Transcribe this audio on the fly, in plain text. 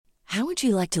How would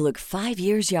you like to look 5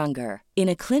 years younger? In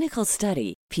a clinical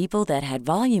study, people that had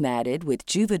volume added with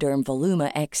Juvederm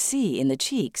Voluma XC in the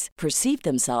cheeks perceived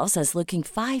themselves as looking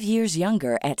 5 years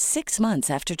younger at 6 months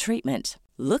after treatment.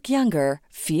 Look younger,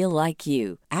 feel like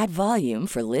you. Add volume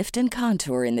for lift and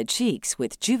contour in the cheeks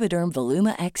with Juvederm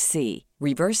Voluma XC.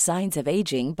 Reverse signs of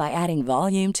aging by adding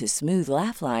volume to smooth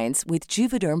laugh lines with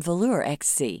Juvederm Volure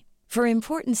XC. For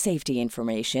important safety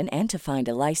information and to find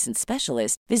a licensed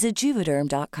specialist, visit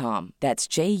Juvederm.com. That's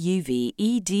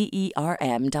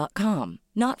JUVEDERM.com.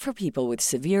 Not for people with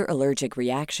severe allergic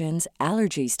reactions,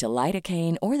 allergies to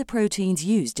lidocaine, or the proteins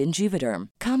used in Juvederm.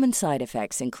 Common side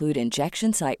effects include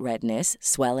injection site redness,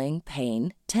 swelling,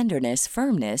 pain, tenderness,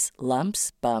 firmness,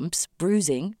 lumps, bumps,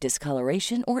 bruising,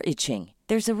 discoloration, or itching.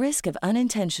 There's a risk of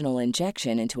unintentional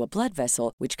injection into a blood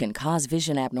vessel, which can cause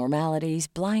vision abnormalities,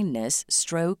 blindness,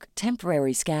 stroke,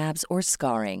 temporary scabs, or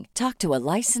scarring. Talk to a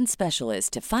licensed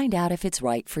specialist to find out if it's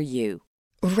right for you.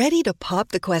 Ready to pop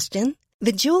the question?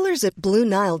 The jewelers at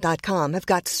BlueNile.com have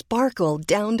got sparkle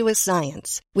down to a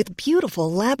science with beautiful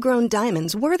lab-grown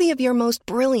diamonds worthy of your most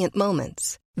brilliant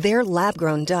moments. Their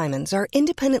lab-grown diamonds are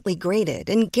independently graded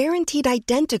and guaranteed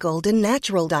identical to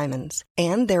natural diamonds,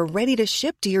 and they're ready to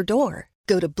ship to your door.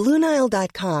 Go to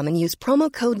BlueNile.com and use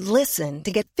promo code LISTEN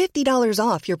to get $50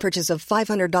 off your purchase of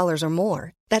 $500 or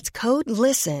more. That's code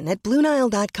LISTEN at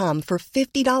BlueNile.com for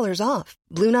 $50 off.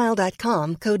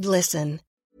 BlueNile.com, code LISTEN.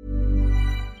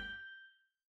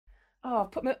 Oh,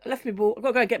 left me water. I've got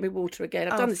to go and get me water again.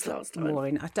 I've done this last time.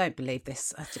 Maureen, I don't believe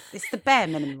this. It's the bare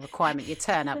minimum requirement. You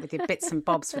turn up with your bits and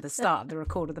bobs for the start of the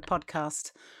record of the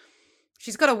podcast.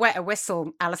 She's got to wet a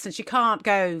whistle, Alison. She can't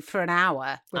go for an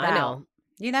hour without. I know.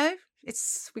 You know,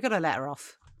 we got to let her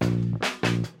off.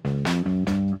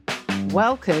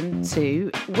 Welcome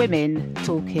to Women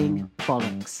Talking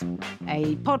Bollocks,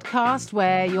 a podcast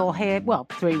where you'll hear,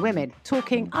 three women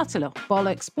talking utter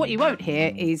bollocks. What you won't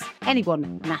hear is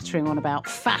anyone nattering on about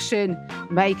fashion,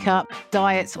 makeup,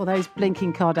 diets, or those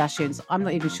blinking Kardashians. I'm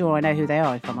not even sure I know who they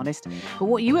are, if I'm honest. But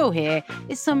what you will hear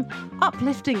is some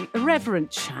uplifting, irreverent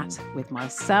chat with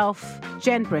myself,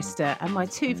 Jen Brister, and my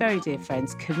two very dear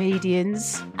friends,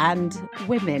 comedians and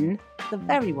women, the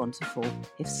very wonderful,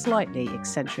 if slightly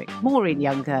eccentric, Maureen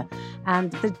Younger,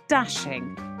 and the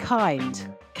dashing,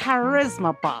 kind,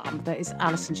 charisma bomb that is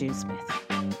Alison June Smith.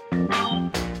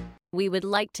 We would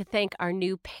like to thank our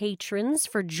new patrons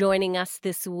for joining us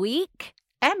this week.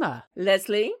 Emma,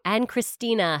 Leslie, and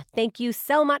Christina, thank you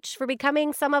so much for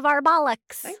becoming some of our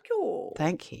bollocks. Thank you.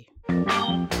 Thank you.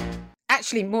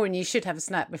 Actually, Maureen, you should have a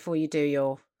snack before you do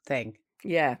your thing.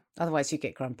 Yeah. Otherwise you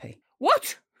get grumpy.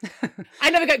 What?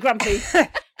 I never get grumpy.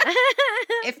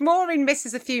 If Maureen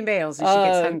misses a few meals and she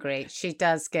gets hungry, she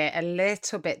does get a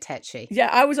little bit tetchy. Yeah,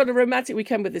 I was on a romantic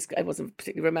weekend with this guy. It wasn't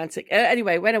particularly romantic.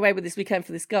 Anyway, went away with this weekend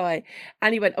for this guy.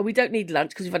 And he went, we don't need lunch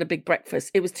because we've had a big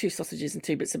breakfast. It was 2 sausages and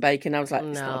 2 bits of bacon. I was like,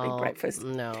 it's not a big breakfast.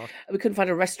 No. We couldn't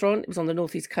find a restaurant. It was on the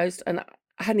northeast coast. And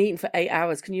I hadn't eaten for 8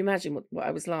 hours. Can you imagine what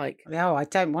I was like? No, I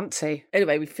don't want to.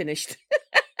 Anyway, we finished.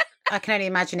 I can only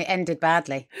imagine it ended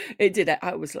badly. It did.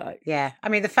 I was like... Yeah. I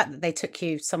mean, the fact that they took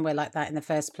you somewhere like that in the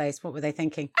first place, what were they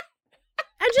thinking?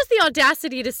 And just the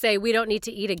audacity to say we don't need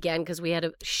to eat again because we had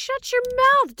to... Shut your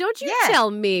mouth. Don't you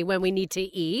tell me when we need to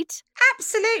eat.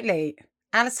 Absolutely.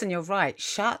 Alison, you're right.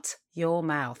 Shut your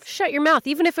mouth. Shut your mouth.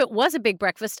 Even if it was a big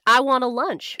breakfast, I want a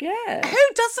lunch. Yeah. Who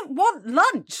doesn't want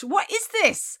lunch? What is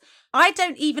this? I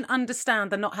don't even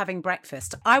understand the not having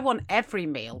breakfast. I want every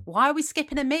meal. Why are we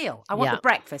skipping a meal? I want the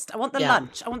breakfast. I want the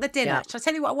lunch. I want the dinner. Yeah. Shall I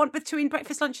tell you what I want between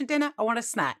breakfast, lunch and dinner? I want a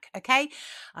snack, okay?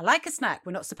 I like a snack.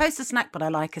 We're not supposed to snack, but I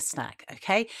like a snack,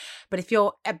 okay? But if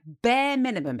you're a bare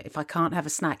minimum, if I can't have a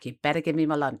snack, you better give me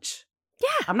my lunch.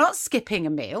 Yeah. I'm not skipping a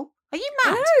meal. Are you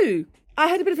mad? No. I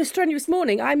had a bit of a strenuous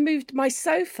morning. I moved my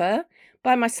sofa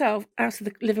by myself out of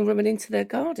the living room and into the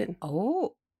garden.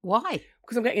 Oh, why?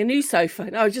 Because I'm getting a new sofa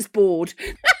and I was just bored.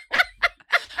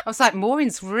 I was like,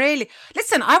 Maureen's really...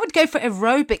 Listen, I would go for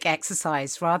aerobic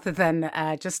exercise rather than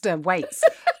just weights.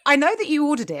 I know that you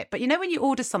ordered it, but you know when you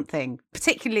order something,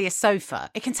 particularly a sofa,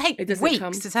 it can take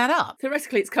weeks to turn up.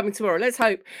 Theoretically, it's coming tomorrow. Let's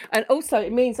hope. And also,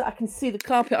 it means that I can see the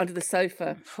carpet under the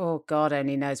sofa. Oh, God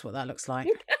only knows what that looks like.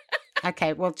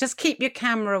 Okay, well, just keep your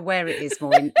camera where it is,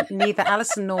 Maureen. Neither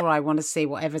Alison nor I want to see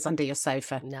whatever's under your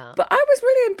sofa. No. But I was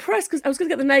really impressed because I was going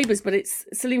to get the neighbours, but it's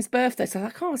Salim's birthday, so I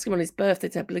can't ask him on his birthday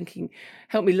to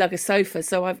help me lug a sofa.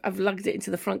 So I've lugged it into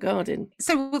the front garden.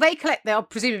 So will they collect?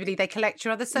 Presumably they collect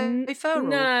your other sofa? Or?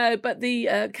 No, but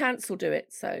the council do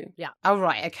it. So yeah. Oh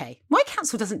right, okay. My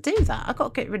council doesn't do that. I've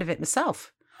got to get rid of it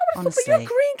myself. Honestly. But you're a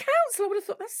Green Council. I would have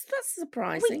thought that's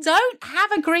surprising. We don't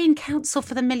have a Green Council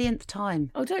for the millionth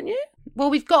time. Oh, don't you? Well,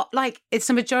 we've got it's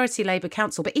a majority Labour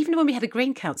council, but even when we had a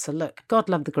Green council, look, God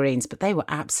love the Greens, but they were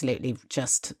absolutely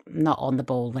just not on the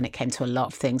ball when it came to a lot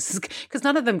of things because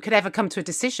none of them could ever come to a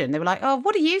decision. They were like, oh,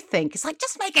 what do you think? It's like,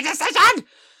 just make a decision.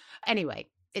 Anyway,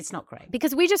 it's not great.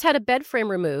 Because we just had a bed frame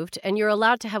removed and you're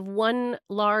allowed to have one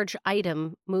large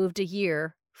item moved a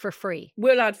year for free.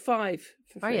 We're allowed 5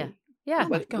 for free. Are you? Yeah.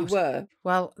 Well, we were.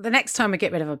 Well, the next time I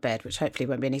get rid of a bed, which hopefully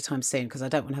won't be anytime soon because I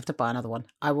don't want to have to buy another one,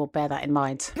 I will bear that in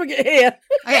mind. Bring it here.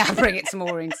 Yeah, I'll bring it to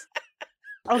Maureen's.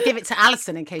 I'll give it to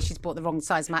Alison in case she's bought the wrong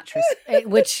size mattress.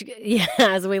 Which, yeah,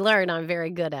 as we learn, I'm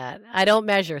very good at. I don't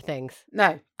measure things.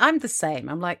 No, I'm the same.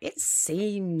 I'm like, it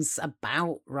seems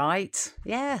about right.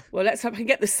 Yeah. Well, let's hope I can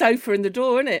get the sofa in the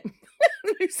door, innit?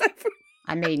 The new sofa.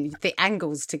 I mean, the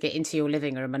angles to get into your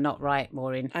living room are not right,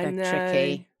 Maureen. I They're know.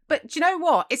 tricky. But do you know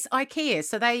what? It's IKEA,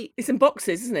 so It's in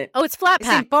boxes, isn't it? Oh, it's flat it's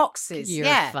in pack. boxes. You're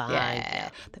yeah. fine. Yeah.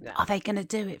 Are they going to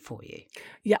do it for you?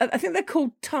 Yeah, I think they're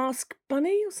called Task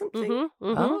Bunny or something. Mm-hmm,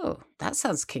 mm-hmm. Oh, that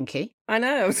sounds kinky. I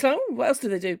know. So what else do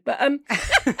they do? But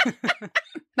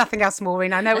Nothing else,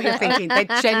 Maureen. I know what you're thinking. They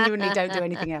genuinely don't do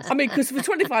anything else. I mean, because for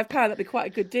 £25 that'd be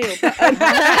quite a good deal. But,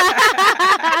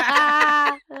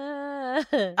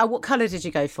 What colour did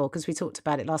you go for? Because we talked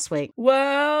about it last week.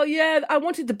 well, yeah, I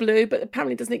wanted the blue, but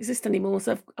apparently it doesn't exist anymore.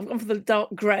 So I've gone for the dark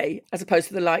grey as opposed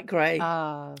to the light grey.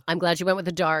 Oh. I'm glad you went with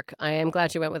the dark. I am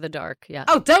glad you went with the dark. Yeah.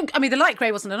 Oh, the light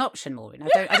grey wasn't an option, Maureen.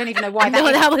 I don't even know why No,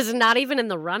 that that was not even in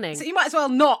the running. So you might as well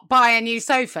not buy a new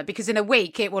sofa because in a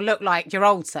week it will look like your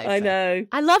old sofa. I know.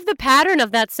 I love the pattern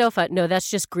of that sofa. No, that's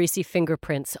just greasy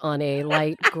fingerprints on a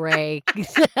light gray Yeah.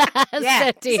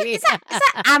 settee. Is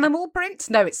that animal print?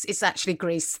 No, it's actually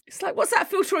grease. It's like, what's that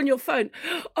filter on your phone?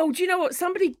 Oh, do you know what?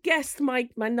 Somebody guessed my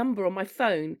number on my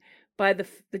phone by the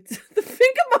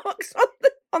finger marks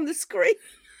on the screen.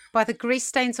 By the grease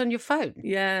stains on your phone.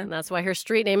 Yeah. And that's why her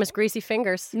street name is Greasy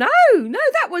Fingers. No,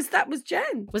 that was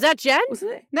Jen. Was that Jen? Wasn't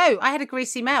it? No, I had a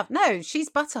greasy mouth. No, she's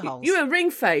butterholes. You were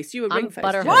ring face. You were I'm ring face.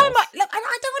 butterhole. Why am I? Look,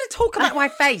 I don't want to talk about my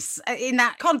face in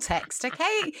that context,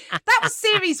 okay? That was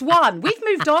series 1. We've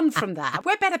moved on from that.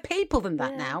 We're better people than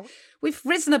that now. We've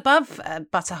risen above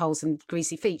butterholes and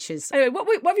greasy features. Anyway, what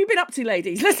have you been up to,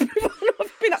 ladies? Let's move on. What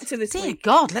have you been up to this Dear week?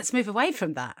 God, let's move away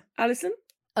from that. Alison?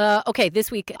 Okay,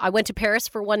 this week I went to Paris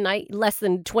for one night, less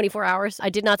than 24 hours. I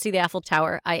did not see the Eiffel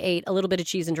Tower. I ate a little bit of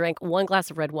cheese and drank 1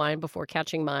 glass of red wine before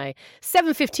catching my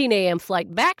 7:15 a.m.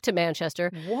 flight back to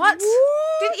Manchester. What?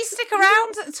 Didn't you stick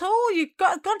around at all? You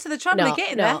gone to the trouble No, of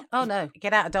getting no. there? Oh, no.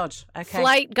 Get out of Dodge. Okay.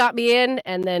 Flight got me in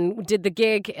and then did the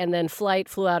gig, and then flight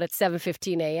flew out at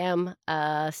 7:15 a.m.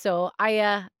 So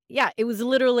yeah, it was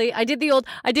literally, I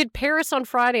did Paris on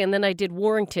Friday and then I did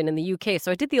Warrington in the UK. So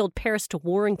I did the old Paris to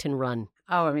Warrington run.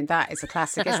 Oh, I mean, that is a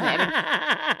classic, isn't it?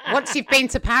 I mean, once you've been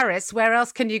to Paris, where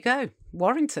else can you go?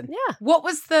 Warrington. Yeah. What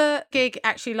was the gig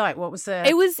actually like? What was the...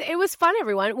 It was fun,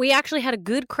 everyone. We actually had a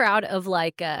good crowd of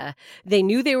they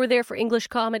knew they were there for English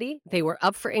comedy. They were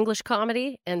up for English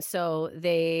comedy. And so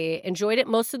they enjoyed it.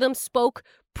 Most of them spoke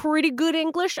pretty good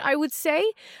English, I would say.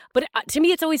 But to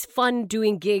me, it's always fun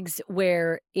doing gigs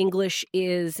where English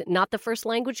is not the first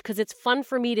language because it's fun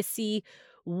for me to see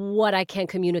what I can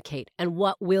communicate and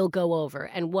what will go over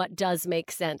and what does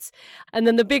make sense. And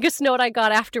then the biggest note I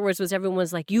got afterwards was everyone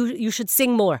was like, you should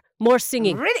sing more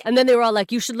singing. Really? And then they were all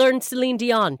like, you should learn Celine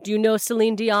Dion. Do you know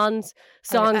Celine Dion's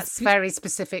songs? Oh, that's very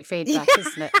specific feedback,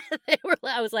 isn't it?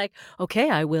 I was like, okay,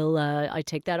 I will, I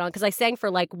take that on. Because I sang for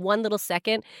like 1 little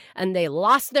second and they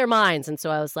lost their minds. And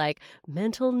so I was like,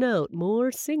 mental note,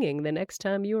 more singing the next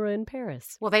time you're in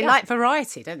Paris. Well, they like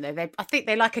variety, don't they? I think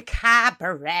they like a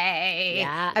cabaret.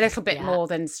 Yeah. A little bit more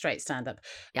than straight stand-up.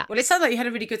 Yeah. Well, it sounds like you had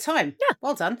a really good time. Yeah.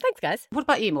 Well done. Thanks, guys. What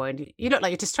about you, Maureen? You look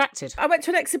like you're distracted. I went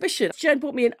to an exhibition. Jen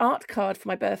bought me an art card for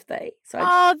my birthday. So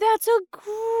Oh, that's a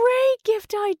great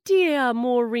gift idea,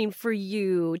 Maureen, for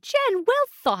you. Jen, well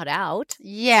thought out.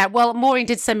 Yeah, well, Maureen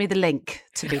did send me the link,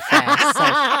 to be fair. So.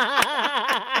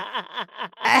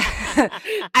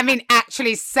 I mean,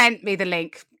 actually sent me the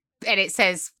link. And it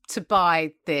says to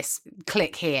buy this,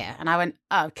 click here. And I went,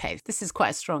 oh, okay, this is quite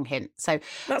a strong hint. So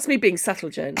that's me being subtle,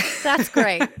 Jen. That's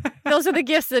great. Those are the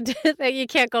gifts that you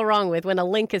can't go wrong with when a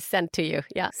link is sent to you.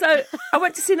 Yeah. So I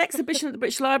went to see an exhibition at the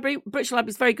British Library. British Library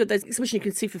is very good. There's an exhibition you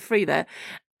can see for free there.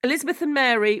 Elizabeth and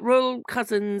Mary, royal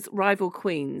cousins, rival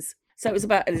queens. So it was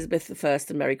about Elizabeth I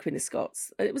and Mary, Queen of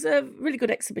Scots. It was a really good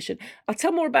exhibition. I'll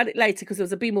tell more about it later because there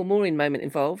was a Be More Maureen moment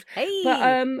involved. Hey.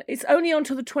 But it's only on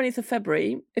till the 20th of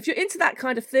February. If you're into that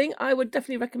kind of thing, I would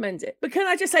definitely recommend it. But can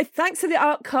I just say, thanks to the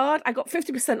art card, I got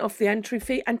 50% off the entry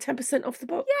fee and 10% off the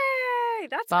book. Yay!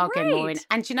 That's bargain, great. Maureen.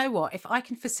 And you know what? If I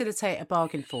can facilitate a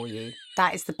bargain for you,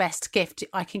 that is the best gift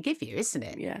I can give you, isn't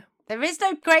it? Yeah. There is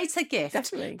no greater gift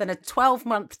Definitely. than a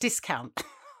 12-month discount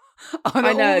on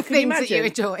I know, all can you things that you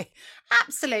imagine? enjoy.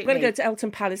 Absolutely. I'm going to go to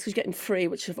Elton Palace because you're getting free,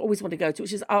 which I've always wanted to go to,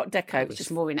 which is Art Deco. Which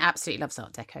is Maureen absolutely loves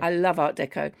Art Deco. I love Art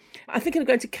Deco. I think I'm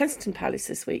going to Kensington Palace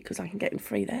this week because I can get in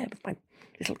free there with my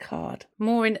little card.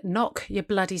 Maureen, knock your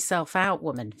bloody self out,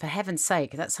 woman. For heaven's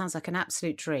sake, that sounds like an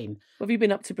absolute dream. What have you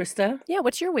been up to, Bristow? Yeah,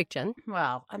 what's your week, Jen?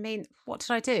 Well, I mean, what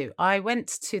did I do? I went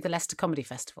to the Leicester Comedy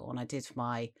Festival and I did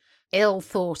my ill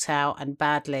thought out and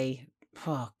badly,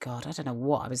 oh God, I don't know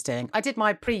what I was doing. I did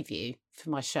my preview for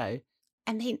my show.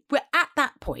 I mean, we're at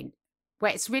that point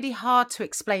where it's really hard to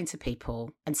explain to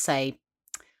people and say,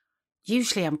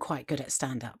 usually I'm quite good at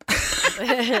stand-up.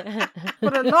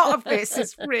 But a lot of this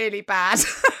is really bad.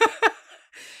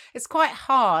 It's quite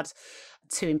hard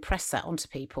to impress that onto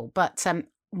people. But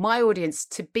my audience,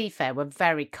 to be fair, were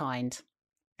very kind.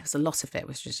 There was a lot of it,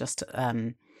 which was just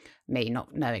me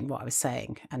not knowing what I was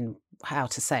saying and how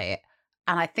to say it.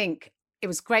 And I think it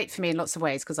was great for me in lots of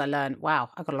ways because I learned, wow,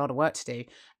 I've got a lot of work to do.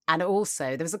 And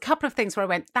also there was a couple of things where I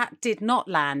went, that did not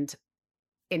land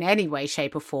in any way,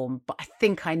 shape or form, but I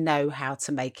think I know how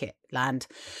to make it land.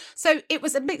 So it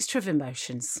was a mixture of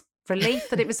emotions, relief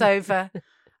that it was over,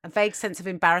 a vague sense of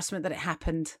embarrassment that it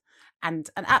happened, and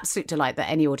an absolute delight that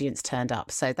any audience turned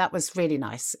up. So that was really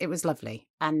nice. It was lovely.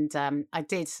 And I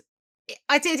did,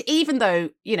 even though,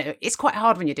 you know, it's quite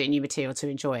hard when you're doing new material to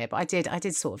enjoy it, but I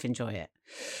did sort of enjoy it.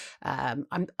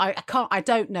 I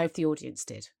don't know if the audience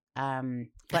did.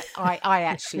 But I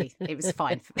actually, it was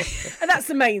fine for me. And that's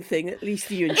the main thing. At least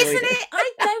you enjoyed Isn't it?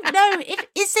 I don't know.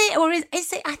 Is it or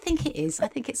is it? I think it is. I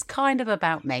think it's kind of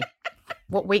about me.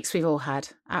 What weeks we've all had.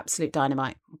 Absolute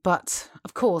dynamite. But,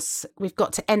 of course, we've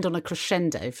got to end on a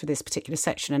crescendo for this particular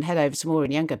section and head over to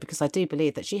Maureen Younger because I do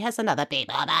believe that she has another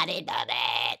People Money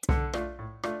Moment.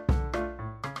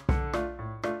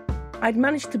 I'd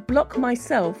managed to block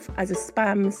myself as a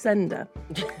spam sender.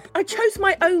 I chose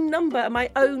my own number and my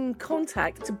own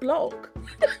contact to block.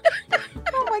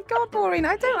 Oh my God, Maureen,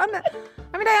 I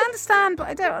understand, but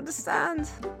I don't understand.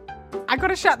 I've got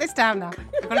to shut this down now.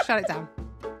 I've got to shut it down.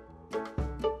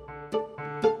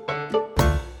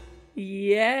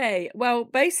 Yay. Well,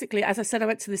 basically, as I said, I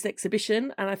went to this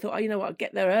exhibition and I thought, oh, you know what, I'll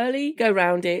get there early, go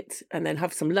round it and then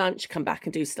have some lunch, come back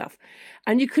and do stuff.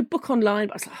 And you could book online,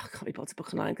 but I was like, oh, I can't be bothered to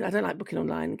book online because I don't like booking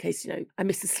online in case, you know, I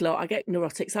miss a slot. I get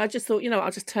neurotic. So I just thought, you know,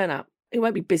 I'll just turn up. It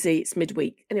won't be busy. It's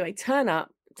midweek. Anyway, turn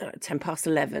up, I don't know, 10 past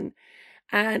 11.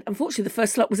 And unfortunately, the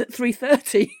first slot was at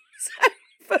 3:30. So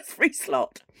first free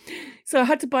slot. So I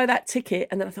had to buy that ticket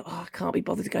and then I thought, oh, I can't be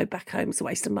bothered to go back home. It's a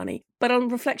waste of money. But on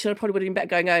reflection, I probably would have been better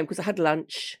going home because I had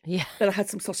lunch. Yeah. Then I had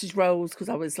some sausage rolls because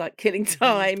I was like killing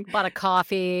time. Bought a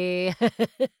coffee.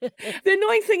 The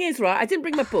annoying thing is, right, I didn't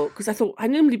bring my book because I thought I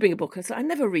normally bring a book. And I said, I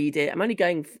never read it. I'm only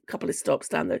going a couple of stops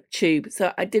down the tube.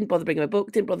 So I didn't bother bringing my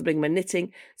book, didn't bother bringing my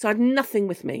knitting. So I had nothing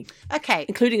with me. Okay.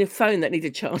 Including a phone that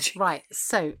needed charging. Right.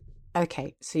 So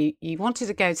you wanted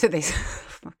to go to this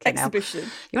Exhibition.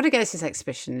 You want to go to this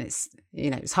exhibition. It's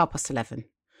 11:30.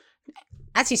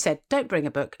 As you said, don't bring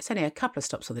a book. It's only a couple of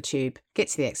stops on the tube. Get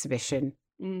to the exhibition.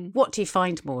 What do you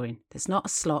find, Maureen? There's not a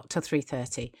slot till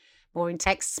 3:30. Maureen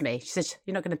texts me. She says,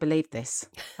 you're not going to believe this.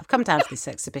 I've come down to this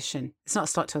exhibition. It's not a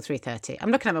slot till 3:30.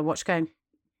 I'm looking at my watch going,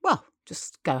 well,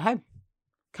 just go home.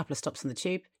 A couple of stops on the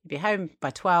tube. You'll be home by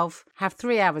 12. Have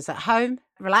 3 hours at home,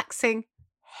 relaxing.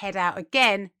 Head out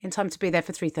again in time to be there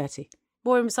for 3:30.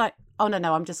 Maureen was like, oh,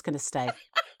 no, I'm just going to stay.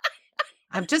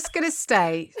 I'm just going to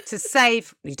stay to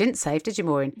save. You didn't save, did you,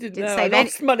 Maureen? Didn't save I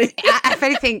lost money. If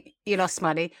anything, you lost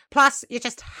money. Plus, you're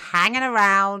just hanging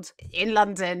around in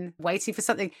London, waiting for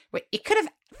something. You could have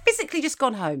physically just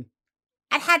gone home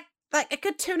and had like a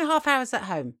good 2.5 hours at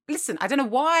home. Listen, I don't know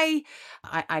why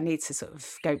I need to sort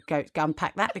of go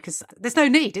unpack that because there's no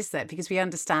need, is there? Because we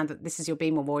understand that this is your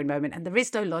Be More Maureen moment and there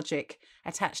is no logic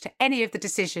attached to any of the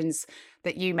decisions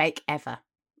that you make ever.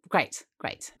 Great.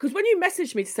 Because when you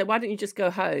messaged me to say, why don't you just go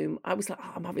home? I was like,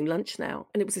 oh, I'm having lunch now.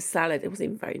 And it was a salad. It wasn't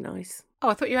even very nice. Oh,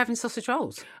 I thought you were having sausage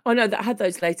rolls. Oh, no, I had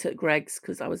those later at Greg's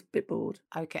because I was a bit bored.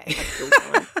 Okay.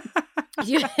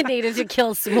 You needed to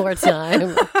kill some more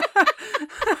time.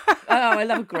 Oh, I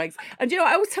love a Greg's. And you know,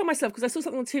 I always tell myself, because I saw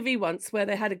something on TV once where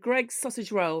they had a Greg's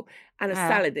sausage roll and a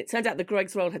salad. It turned out the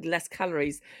Greg's roll had less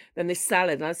calories than this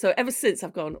salad. And so ever since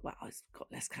I've gone, wow, it's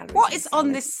got less calories. What is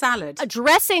on this salad?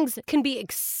 Dressings can be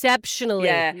exceptionally,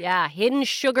 hidden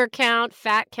sugar count,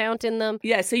 fat count in them.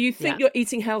 Yeah, so you think you're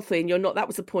eating healthy and you're not. That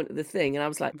was the point of the thing. And I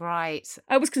was like, right.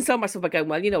 I always console myself by going,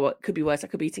 well, you know what, could be worse. I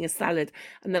could be eating a salad.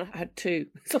 And then I had 2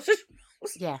 sausage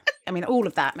Yeah. I mean, all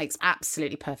of that makes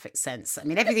absolutely perfect sense. I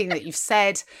mean, everything that you've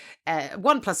said,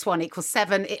 1 + 1 =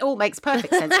 7. It all makes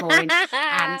perfect sense, Maureen.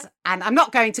 And I'm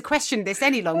not going to question this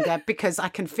any longer because I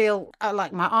can feel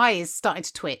like my eye is starting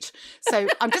to twitch. So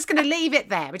I'm just going to leave it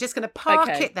there. We're just going to park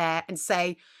it there and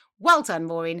say, well done,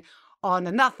 Maureen, on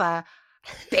another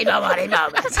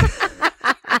moment.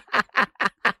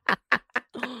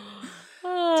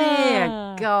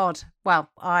 Dear God.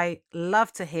 Well, I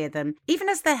love to hear them, even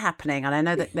as they're happening. And I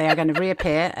know that they are going to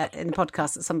reappear in the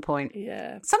podcast at some point.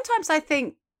 Yeah. Sometimes I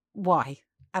think, why?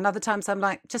 And other times I'm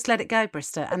like, just let it go,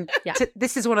 Brista. And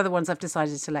this is one of the ones I've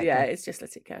decided to let go. Yeah, it's just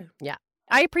let it go. Yeah.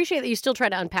 I appreciate that you still try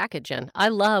to unpack it, Jen. I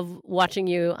love watching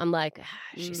you. I'm like,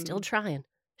 she's still trying.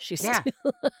 She's still...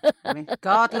 I mean,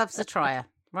 God loves a trier.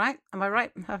 Right? Am I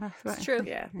right? It's true.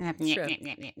 Yeah. It's true.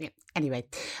 Anyway,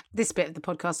 this bit of the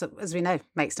podcast, as we know,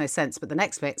 makes no sense, but the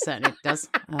next bit certainly does.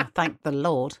 Thank the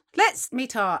Lord. Let's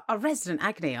meet our resident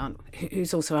agony aunt,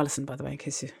 who's also Alison, by the way, in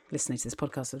case you're listening to this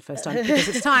podcast for the first time, because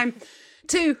it's time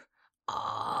to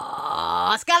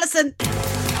ask Alison.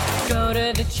 Go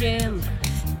to the gym,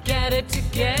 get it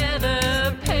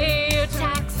together, pay your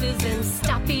taxes and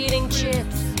stop eating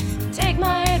chips. Take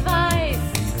my advice.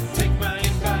 Take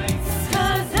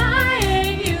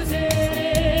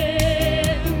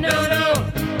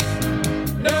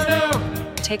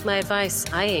my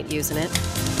advice. I ain't using it.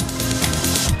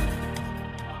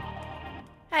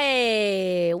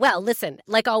 Hey, well, listen,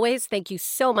 like always, thank you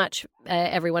so much,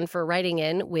 everyone, for writing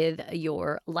in with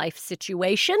your life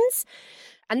situations.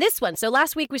 And this one, so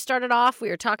last week we started off, we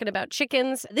were talking about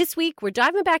chickens. This week, we're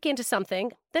diving back into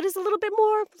something that is a little bit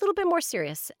more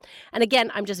serious. And again,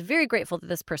 I'm just very grateful that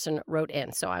this person wrote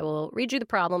in. So I will read you the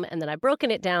problem, and then I've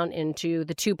broken it down into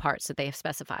the 2 parts that they have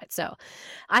specified. So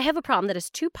I have a problem that is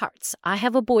 2 parts. I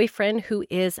have a boyfriend who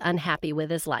is unhappy with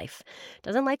his life,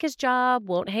 doesn't like his job,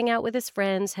 won't hang out with his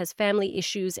friends, has family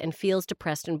issues, and feels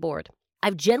depressed and bored.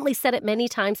 I've gently said it many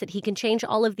times that he can change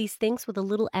all of these things with a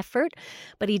little effort,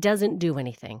 but he doesn't do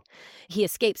anything. He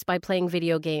escapes by playing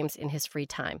video games in his free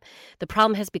time. The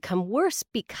problem has become worse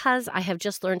because I have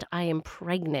just learned I am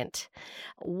pregnant.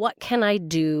 What can I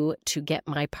do to get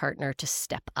my partner to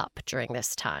step up during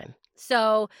this time?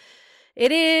 So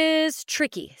it is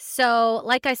tricky. So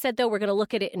like I said, though, we're going to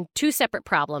look at it in 2 separate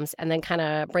problems and then kind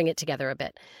of bring it together a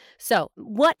bit. So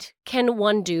what can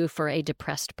one do for a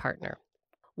depressed partner?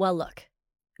 Well, look.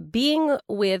 Being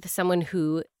with someone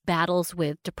who battles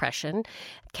with depression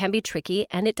can be tricky,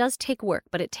 and it does take work,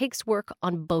 but it takes work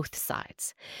on both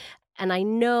sides. And I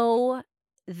know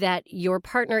that your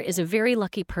partner is a very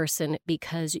lucky person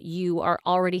because you are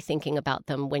already thinking about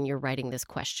them when you're writing this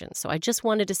question. So I just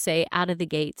wanted to say out of the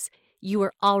gates, you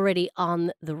are already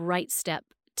on the right step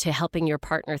to helping your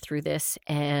partner through this,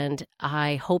 and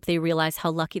I hope they realize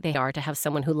how lucky they are to have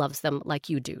someone who loves them like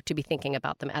you do, to be thinking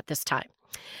about them at this time.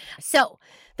 So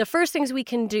the first things we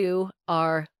can do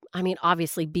are,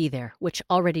 obviously be there, which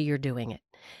already you're doing it.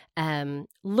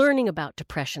 Learning about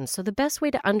depression. So the best way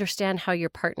to understand how your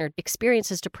partner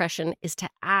experiences depression is to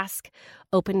ask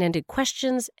open-ended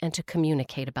questions and to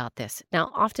communicate about this.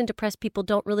 Now, often depressed people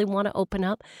don't really want to open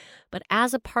up, but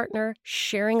as a partner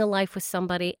sharing a life with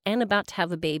somebody and about to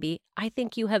have a baby, I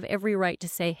think you have every right to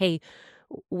say, hey,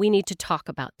 we need to talk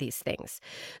about these things.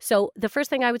 So the first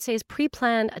thing I would say is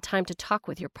pre-plan a time to talk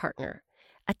with your partner.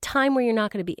 A time where you're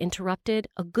not going to be interrupted,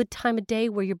 a good time of day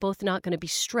where you're both not going to be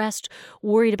stressed,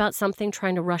 worried about something,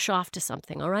 trying to rush off to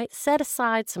something, all right? Set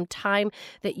aside some time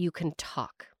that you can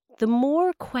talk. The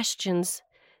more questions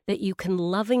that you can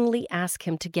lovingly ask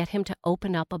him to get him to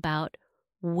open up about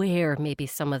where maybe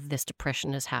some of this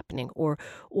depression is happening or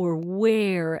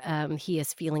where he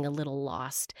is feeling a little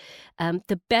lost,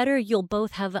 the better you'll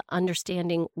both have an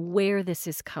understanding where this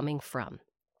is coming from.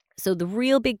 So the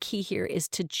real big key here is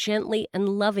to gently and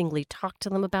lovingly talk to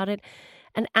them about it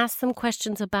and ask them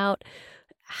questions about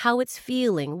how it's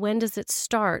feeling, when does it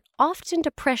start. Often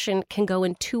depression can go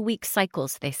in 2-week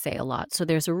cycles, they say a lot. So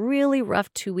there's a really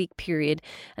rough 2-week period,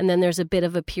 and then there's a bit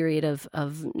of a period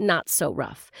of not so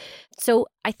rough. So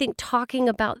I think talking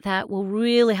about that will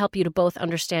really help you to both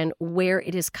understand where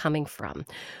it is coming from.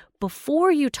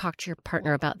 Before you talk to your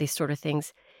partner about these sort of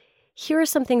things, here are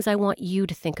some things I want you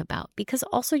to think about, because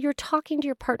also you're talking to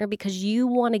your partner because you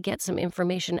want to get some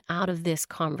information out of this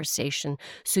conversation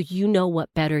so you know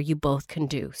what better you both can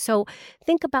do. So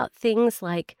think about things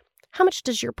like, how much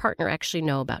does your partner actually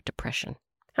know about depression?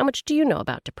 How much do you know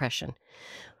about depression?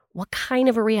 What kind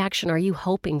of a reaction are you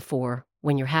hoping for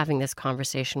when you're having this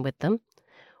conversation with them?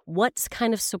 What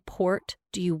kind of support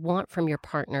do you want from your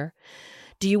partner?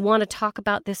 Do you want to talk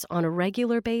about this on a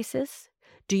regular basis?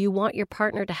 Do you want your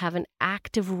partner to have an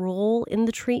active role in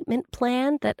the treatment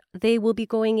plan that they will be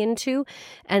going into?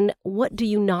 And what do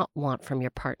you not want from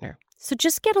your partner? So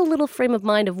just get a little frame of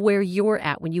mind of where you're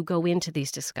at when you go into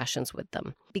these discussions with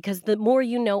them. Because the more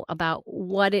you know about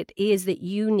what it is that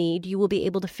you need, you will be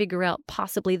able to figure out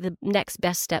possibly the next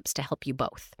best steps to help you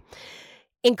both.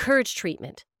 Encourage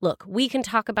treatment. Look, we can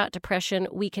talk about depression,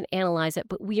 we can analyze it,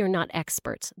 but we are not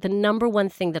experts. The number one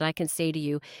thing that I can say to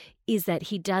you is that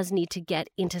he does need to get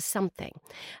into something.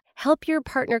 Help your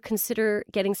partner consider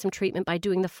getting some treatment by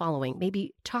doing the following.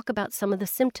 Maybe talk about some of the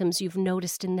symptoms you've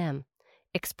noticed in them.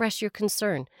 Express your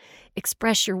concern.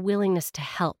 Express your willingness to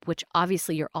help, which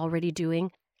obviously you're already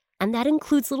doing. And that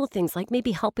includes little things like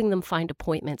maybe helping them find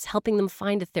appointments, helping them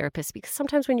find a therapist, because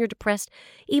sometimes when you're depressed,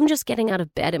 even just getting out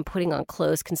of bed and putting on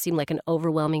clothes can seem like an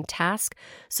overwhelming task.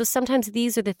 So sometimes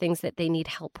these are the things that they need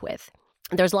help with.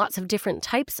 There's lots of different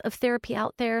types of therapy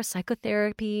out there,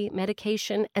 psychotherapy,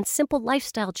 medication, and simple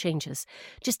lifestyle changes,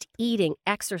 just eating,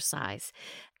 exercise.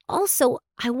 Also,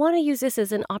 I want to use this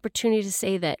as an opportunity to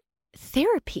say that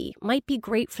therapy might be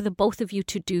great for the both of you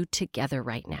to do together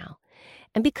right now.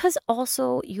 And because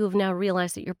also you have now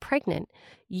realized that you're pregnant,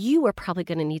 you are probably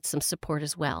going to need some support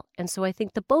as well. And so I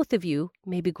think the both of you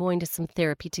maybe going to some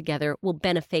therapy together will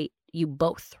benefit you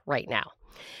both right now.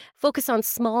 Focus on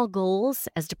small goals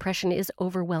as depression is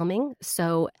overwhelming.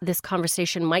 So this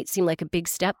conversation might seem like a big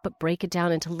step, but break it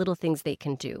down into little things they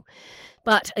can do.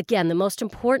 But again, the most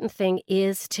important thing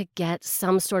is to get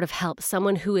some sort of help,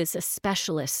 someone who is a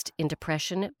specialist in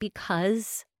depression,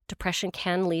 because depression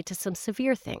can lead to some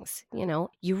severe things. You know,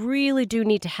 you really do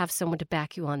need to have someone to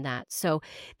back you on that. So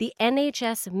the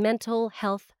NHS Mental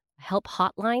Health Help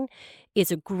Hotline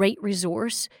is a great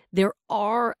resource. There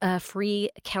are free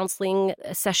counseling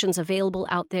sessions available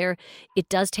out there. It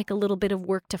does take a little bit of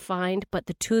work to find, but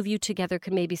the two of you together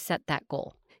can maybe set that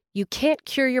goal. You can't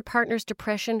cure your partner's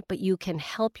depression, but you can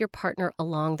help your partner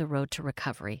along the road to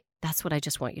recovery. That's what I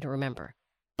just want you to remember.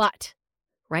 But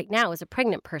right now, as a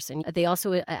pregnant person, they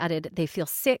also added they feel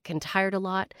sick and tired a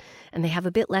lot, and they have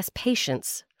a bit less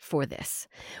patience for this.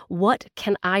 What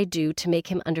can I do to make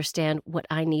him understand what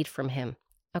I need from him?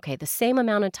 Okay, the same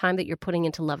amount of time that you're putting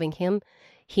into loving him,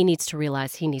 he needs to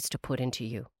realize he needs to put into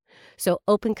you. So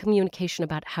open communication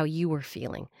about how you are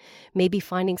feeling. Maybe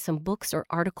finding some books or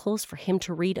articles for him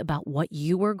to read about what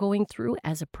you are going through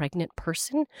as a pregnant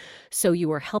person. So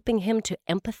you are helping him to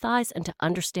empathize and to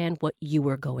understand what you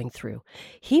are going through.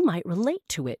 He might relate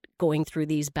to it going through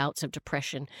these bouts of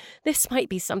depression. This might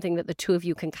be something that the two of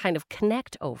you can kind of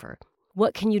connect over.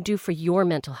 What can you do for your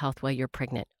mental health while you're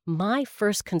pregnant? My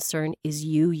first concern is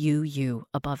you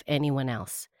above anyone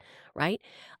else, right?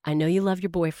 I know you love your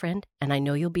boyfriend and I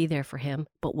know you'll be there for him,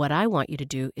 but what I want you to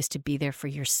do is to be there for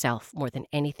yourself more than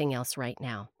anything else right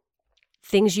now.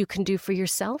 Things you can do for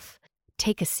yourself,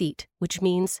 take a seat, which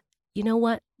means, you know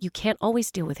what? You can't always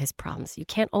deal with his problems. You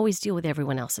can't always deal with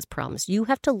everyone else's problems. You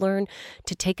have to learn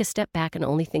to take a step back and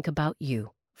only think about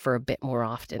you for a bit more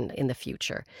often in the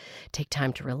future. Take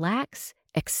time to relax,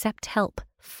 accept help,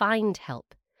 find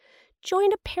help.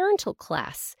 Join a parental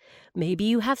class. Maybe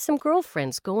you have some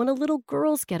girlfriends. Go on a little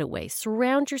girls' getaway.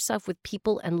 Surround yourself with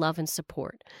people and love and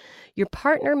support. Your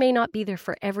partner may not be there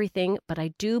for everything, but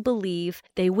I do believe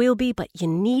they will be, but you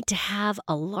need to have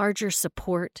a larger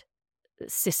support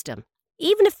system.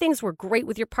 Even if things were great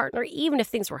with your partner, even if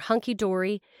things were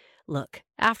hunky-dory, look,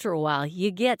 after a while, you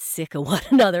get sick of one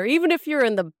another, even if you're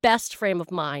in the best frame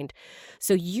of mind.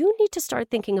 So you need to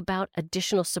start thinking about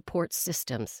additional support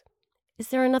systems. Is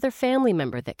there another family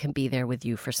member that can be there with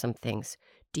you for some things?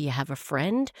 Do you have a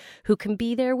friend who can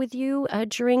be there with you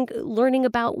during learning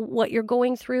about what you're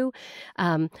going through?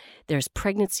 There's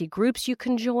pregnancy groups you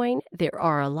can join. There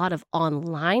are a lot of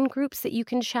online groups that you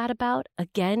can chat about.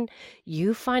 Again,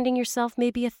 you finding yourself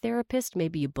maybe a therapist,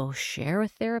 maybe you both share a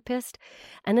therapist.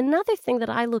 And another thing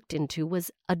that I looked into was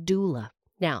a doula.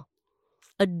 Now,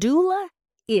 a doula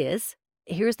is,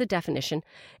 here's the definition,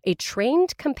 a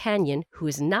trained companion who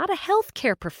is not a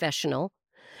healthcare professional,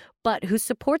 but who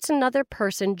supports another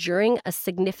person during a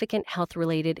significant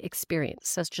health-related experience,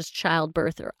 such as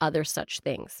childbirth or other such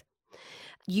things.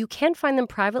 You can find them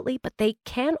privately, but they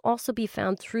can also be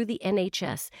found through the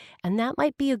NHS, and that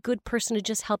might be a good person to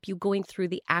just help you going through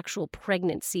the actual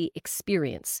pregnancy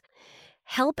experience.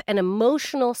 Help and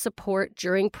emotional support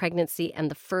during pregnancy and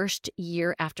the first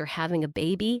year after having a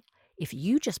baby. If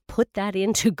you just put that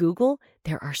into Google,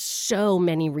 there are so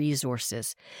many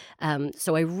resources.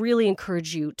 So I really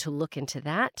encourage you to look into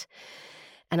that.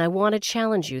 And I want to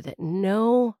challenge you that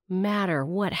no matter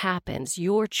what happens,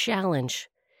 your challenge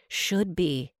should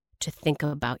be to think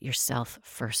about yourself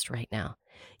first right now.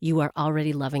 you are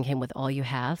already loving him with all you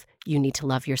have. You need to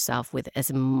love yourself with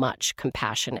as much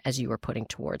compassion as you are putting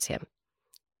towards him.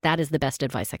 That is the best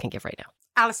advice I can give right now.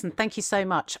 Alison, thank you so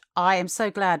much. I am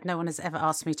so glad no one has ever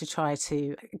asked me to try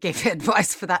to give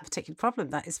advice for that particular problem.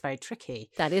 That is very tricky.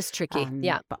 That is tricky,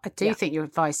 yeah. But I do think your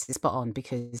advice is spot on,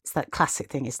 because it's that classic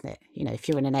thing, isn't it? You know, if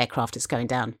you're in an aircraft, it's going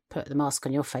down, put the mask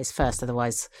on your face first.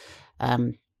 Otherwise,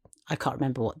 I can't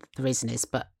remember what the reason is,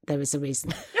 but there is a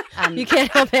reason. You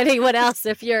can't help anyone else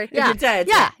if you're dead.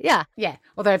 Yeah.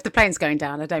 Although if the plane's going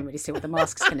down, I don't really see what the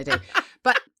mask's going to do.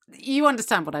 But you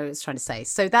understand what I was trying to say.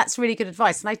 So that's really good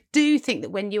advice. And I do think that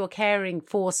when you are caring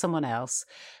for someone else,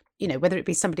 you know, whether it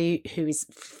be somebody who is,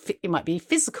 it might be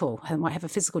physical, who might have a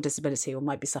physical disability, or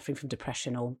might be suffering from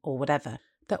depression or whatever,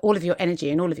 that all of your energy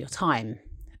and all of your time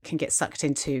can get sucked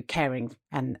into caring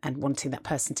and wanting that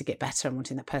person to get better and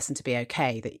wanting that person to be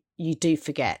okay, that you do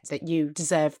forget that you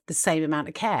deserve the same amount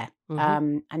of care.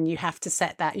 And you have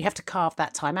to carve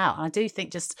that time out. And I do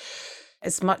think, just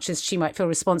as much as she might feel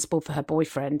responsible for her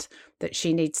boyfriend, that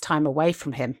she needs time away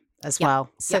from him as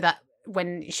well. So that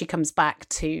when she comes back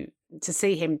to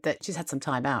see him, that she's had some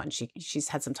time out and she's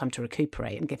had some time to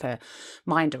recuperate and give her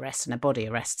mind a rest and her body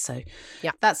a rest. So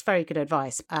that's very good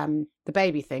advice. The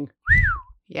baby thing,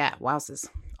 wowzers.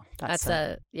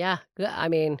 I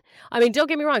mean, don't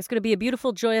get me wrong. It's going to be a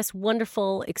beautiful, joyous,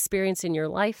 wonderful experience in your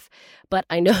life. But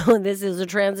I know this is a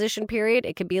transition period.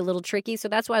 It can be a little tricky. So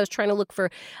that's why I was trying to look for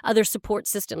other support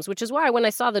systems, which is why when I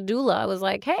saw the doula, I was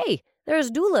like, hey, there's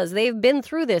doulas. They've been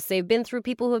through this. They've been through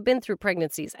people who have been through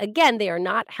pregnancies. Again, they are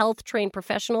not health trained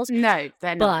professionals. No,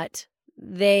 they're not. But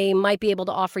they might be able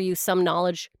to offer you some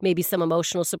knowledge, maybe some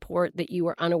emotional support that you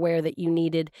were unaware that you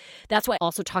needed. That's why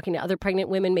also talking to other pregnant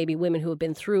women, maybe women who have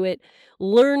been through it,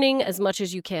 learning as much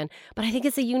as you can. But I think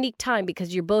it's a unique time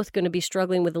because you're both going to be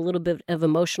struggling with a little bit of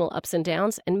emotional ups and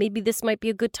downs. And maybe this might be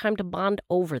a good time to bond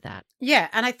over that. Yeah.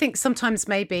 And I think sometimes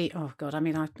maybe, I'm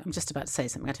just about to say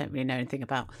something I don't really know anything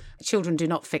about. Children do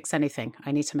not fix anything.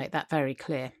 I need to make that very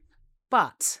clear.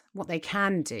 But what they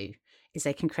can do is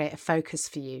they can create a focus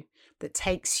for you that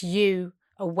takes you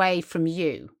away from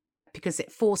you, because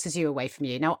it forces you away from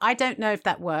you. Now, I don't know if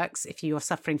that works if you are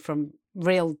suffering from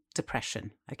real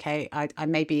depression, okay? I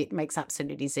maybe it makes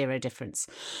absolutely zero difference.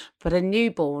 But a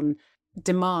newborn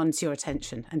demands your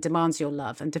attention and demands your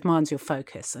love and demands your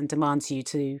focus and demands you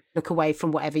to look away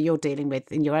from whatever you're dealing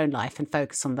with in your own life and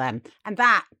focus on them. And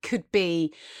that could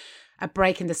be a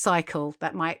break in the cycle.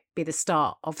 That might be the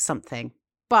start of something.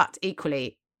 But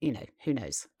equally, you know, who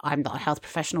knows? I'm not a health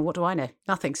professional. What do I know?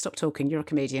 Nothing. Stop talking. You're a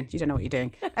comedian. You don't know what you're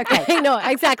doing. Okay. I know,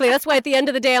 exactly. That's why at the end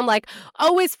of the day, I'm like,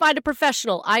 always find a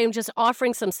professional. I am just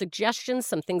offering some suggestions,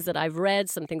 some things that I've read,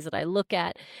 some things that I look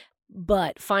at.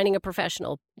 But finding a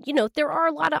professional, you know, there are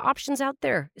a lot of options out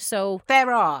there. So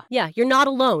there are. Yeah, you're not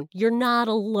alone. You're not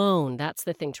alone. That's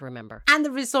the thing to remember. And the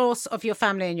resource of your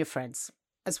family and your friends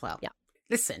as well. Yeah.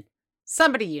 Listen,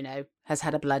 somebody you know has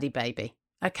had a bloody baby.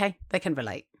 Okay? They can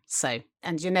relate. So,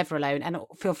 and you're never alone. And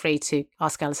feel free to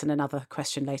ask Alison another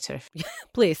question later.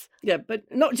 Please. Yeah, but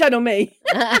not Jen or me.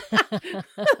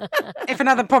 If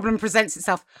another problem presents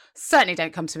itself, certainly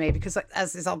don't come to me, because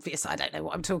as is obvious, I don't know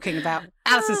what I'm talking about.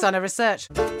 Alison's done her research.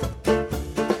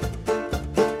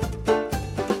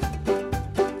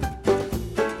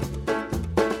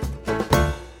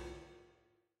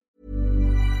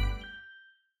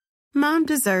 Mom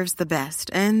deserves the best,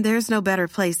 and there's no better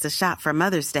place to shop for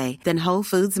Mother's Day than Whole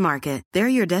Foods Market. They're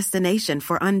your destination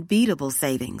for unbeatable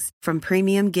savings, from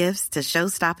premium gifts to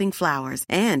show-stopping flowers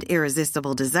and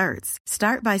irresistible desserts.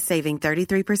 Start by saving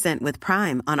 33% with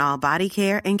Prime on all body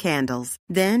care and candles.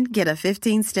 Then get a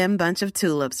 15-stem bunch of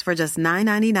tulips for just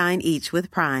 $9.99 each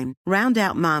with Prime. Round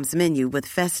out Mom's menu with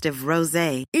festive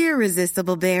rosé,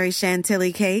 irresistible berry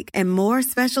chantilly cake, and more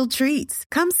special treats.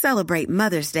 Come celebrate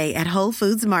Mother's Day at Whole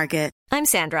Foods Market. I'm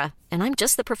Sandra, and I'm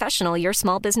just the professional your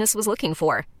small business was looking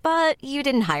for. But you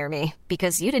didn't hire me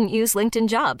because you didn't use LinkedIn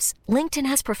Jobs. LinkedIn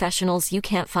has professionals you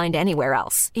can't find anywhere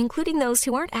else, including those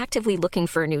who aren't actively looking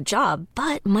for a new job,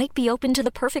 but might be open to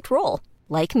the perfect role,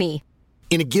 like me.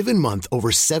 In a given month, over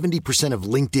 70% of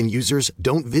LinkedIn users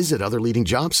don't visit other leading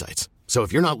job sites. So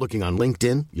if you're not looking on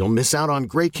LinkedIn, you'll miss out on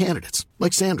great candidates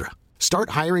like Sandra.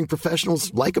 Start hiring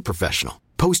professionals like a professional.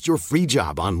 Post your free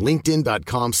job on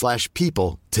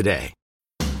linkedin.com/people today.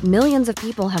 Millions of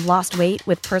people have lost weight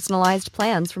with personalized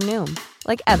plans from Noom.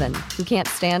 Like Evan, who can't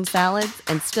stand salads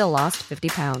and still lost 50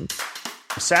 pounds.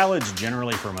 Salads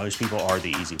generally for most people are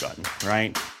the easy button,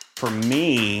 right? For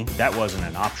me, that wasn't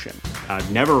an option. I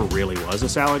never really was a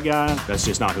salad guy. That's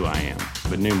just not who I am.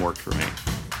 But Noom worked for me.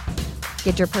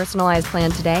 Get your personalized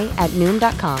plan today at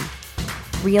Noom.com.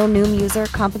 Real Noom user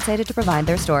compensated to provide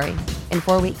their story. In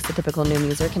 4 weeks, the typical Noom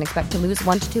user can expect to lose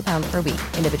 1 to 2 pounds per week.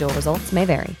 Individual results may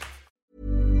vary.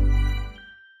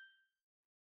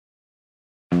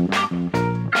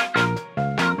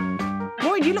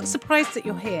 Maureen, you look surprised that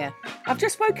you're here. I've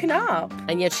just woken up.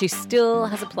 And yet she still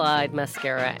has applied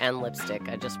mascara and lipstick.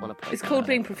 I just want to point It's that called out.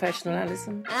 being professional,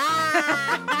 Alison.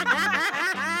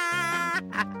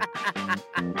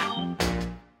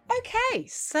 Okay,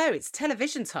 so it's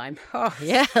television time. Oh,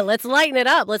 Yeah, let's lighten it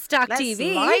up. Let's talk let's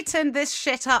TV. lighten this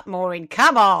shit up, Maureen.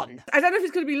 Come on. I don't know if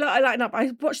it's going to be lighting up.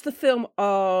 I watched the film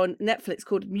on Netflix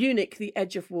called Munich, The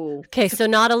Edge of War. Okay, so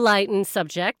not a lightened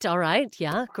subject. All right.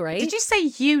 Yeah, great. Did you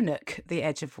say eunuch, the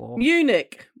edge of war?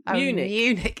 Munich. Oh,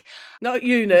 Munich. Not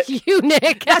eunuch.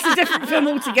 Eunuch. That's a different film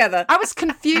altogether. I was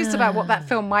confused about what that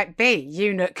film might be.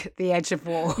 Eunuch, the edge of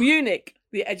war. Munich,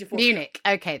 The Edge of War. Munich.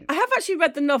 Okay. I have actually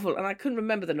read the novel and I couldn't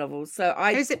remember the novel. So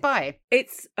Who's it by?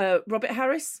 It's Robert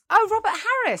Harris. Oh, Robert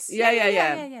Harris. Yeah.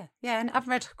 Yeah, and I've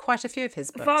read quite a few of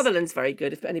his books. Fatherland's very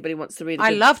good if anybody wants to read it.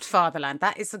 I loved Fatherland.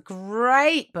 That is a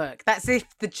great book. That's if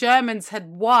the Germans had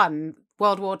won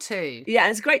World War II. Yeah,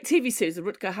 and it's a great TV series.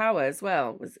 Rutger Hauer as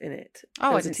well was in it. Oh,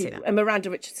 There I was a didn't see TV that. And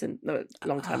Miranda Richardson, no, a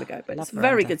long time ago, but love it's a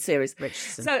very Miranda good series.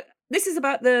 Richardson. So this is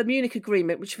about the Munich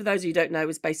Agreement, which for those of you who don't know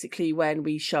is basically when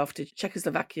we shafted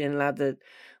Czechoslovakia and allowed the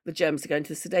Germans to go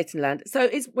into the Sudetenland. So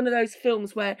it's one of those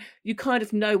films where you kind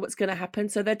of know what's going to happen.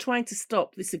 So they're trying to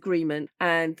stop this agreement,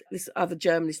 and this other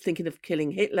German is thinking of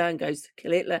killing Hitler and goes to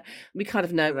kill Hitler. We kind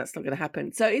of know that's not going to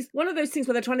happen. So it's one of those things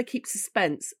where they're trying to keep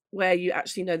suspense where you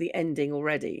actually know the ending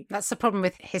already. That's the problem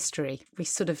with history. We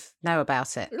sort of know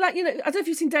about it. Like, I don't know if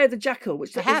you've seen Day of the Jackal,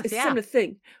 which I have, is a yeah. similar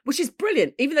thing, which is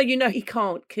brilliant, even though you know he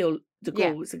can't kill De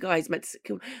Gaulle. Yeah. It's a guy who's meant to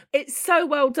kill. It's so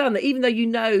well done that even though you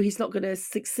know he's not going to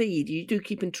succeed, you do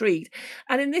keep intrigued.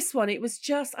 And in this one, it was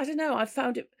just, I don't know, I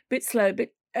found it a bit slow,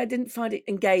 I didn't find it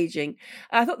engaging.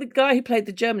 I thought the guy who played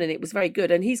the German in it was very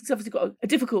good, and he's obviously got a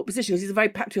difficult position because he's a very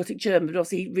patriotic German, but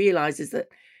obviously he realises that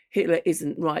Hitler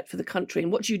isn't right for the country.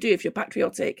 And what do you do if you're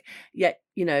patriotic, yet,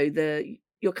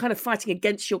 you're kind of fighting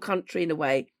against your country in a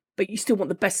way, but you still want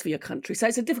the best for your country. So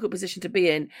it's a difficult position to be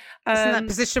in. Isn't that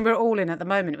position we're all in at the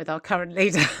moment with our current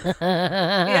leader?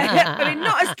 Yeah, I mean,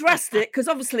 not as drastic, because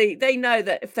obviously they know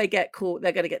that if they get caught,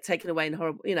 they're going to get taken away in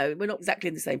horrible, we're not exactly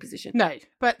in the same position. No,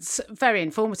 but very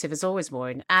informative as always,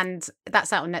 Maureen. And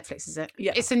that's out on Netflix, is it?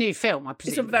 Yeah. It's a new film, I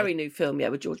presume. It's a very new film,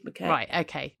 with George McKay. Right,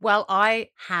 okay. Well, I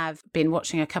have been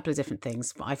watching a couple of different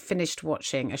things. I finished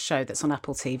watching a show that's on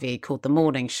Apple TV called The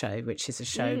Morning Show, which is a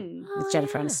show with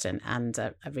Jennifer Aniston and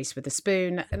Reese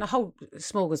Witherspoon and a whole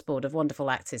smorgasbord of wonderful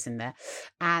actors in there.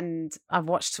 And I've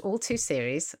watched all 2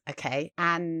 series, okay.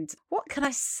 And what can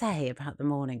I say about The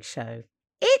Morning Show?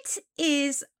 It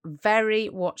is very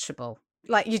watchable.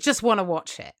 Like, you just want to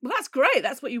watch it. Well, that's great.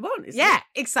 That's what you want, isn't Yeah,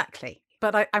 it? exactly.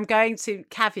 But I'm going to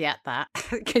caveat that.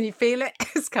 Can you feel it?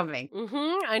 It's coming.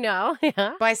 Mm-hmm, I know.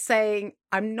 Yeah. By saying,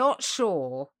 I'm not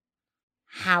sure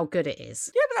how good it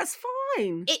is. Yeah, but that's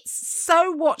fine. It's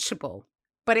so watchable,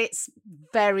 but it's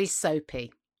very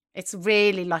soapy. It's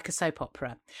really like a soap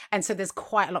opera. And so there's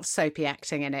quite a lot of soapy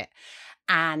acting in it.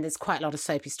 And there's quite a lot of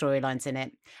soapy storylines in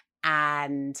it.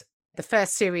 And the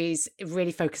first series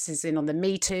really focuses in on the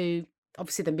Me Too.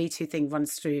 Obviously, the Me Too thing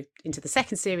runs through into the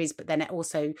second series, but then it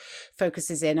also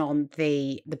focuses in on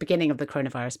the beginning of the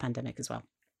coronavirus pandemic as well.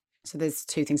 So there's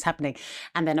 2 things happening.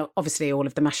 And then obviously all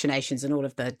of the machinations and all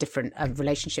of the different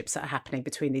relationships that are happening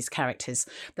between these characters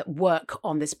that work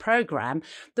on this programme,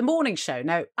 The Morning Show.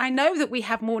 Now, I know that we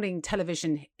have morning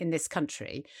television in this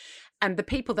country, and the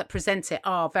people that present it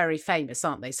are very famous,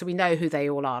 aren't they? So we know who they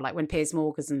all are, like when Piers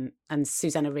Morgan and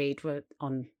Susanna Reid were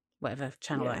on whatever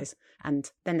channel that is. And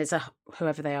then there's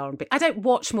whoever they are. I don't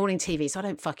watch morning TV, so I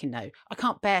don't fucking know. I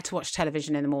can't bear to watch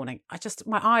television in the morning.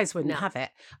 My eyes wouldn't have it.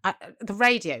 The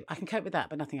radio, I can cope with that,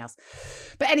 but nothing else.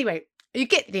 But anyway, you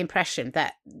get the impression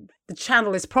that the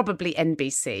channel is probably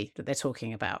NBC that they're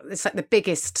talking about. It's like the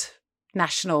biggest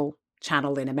national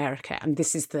channel in America, and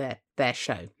this is their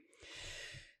show.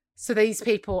 So these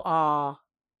people are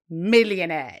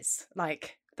millionaires,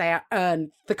 like they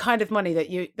earn the kind of money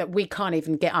that we can't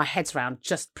even get our heads around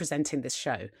just presenting this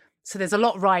show. So there's a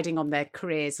lot riding on their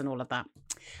careers and all of that.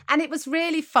 And it was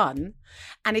really fun.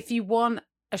 And if you want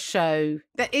a show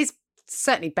that is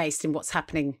certainly based in what's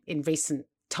happening in recent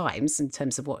times in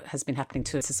terms of what has been happening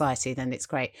to society, then it's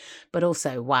great. But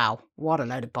also, wow, what a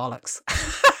load of bollocks.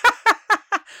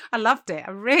 I loved it.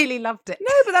 I really loved it.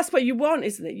 No, but that's what you want,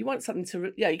 isn't it? You want something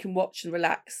to, you can watch and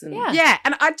relax. And Yeah.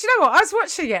 And do you know what? I was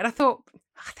watching it and I thought,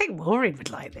 I think Maureen would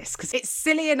like this because it's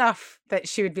silly enough that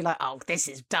she would be like, oh, this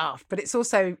is daft, but it's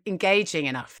also engaging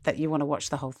enough that you want to watch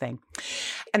the whole thing.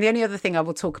 And the only other thing I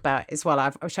will talk about as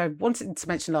well, which I wanted to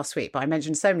mention last week, but I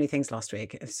mentioned so many things last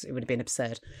week, it would have been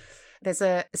absurd. There's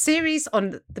a series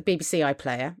on the BBC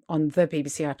iPlayer,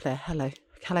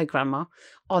 hello Grandma,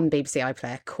 on BBC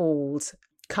iPlayer called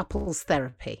Couples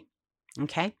Therapy.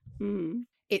 Okay? Mm.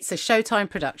 It's a Showtime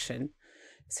production.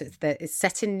 So it's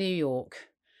set in New York.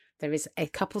 There is a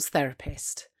couples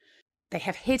therapist. They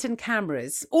have hidden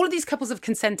cameras. All of these couples have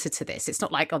consented to this. It's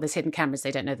not like, oh, there's hidden cameras. They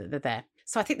don't know that they're there.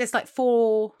 So I think there's like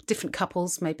 4 different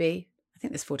couples, maybe. I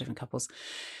think there's 4 different couples.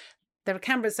 There are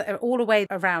cameras that are all the way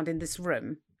around in this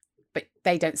room, but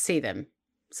they don't see them.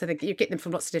 So you get them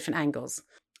from lots of different angles.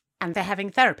 And they're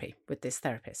having therapy with this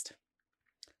therapist.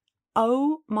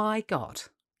 Oh my God.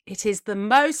 It is the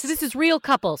most... So this is real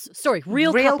couples. Sorry,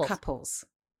 real couples.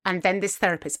 And then this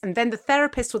therapist. And then the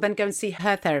therapist will then go and see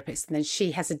her therapist. And then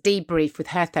she has a debrief with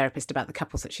her therapist about the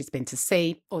couples that she's been to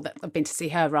see, or that have been to see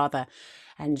her rather.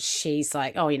 And she's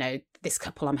like, oh, this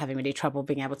couple, I'm having really trouble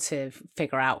being able to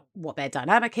figure out what their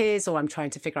dynamic is, or I'm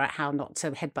trying to figure out how not to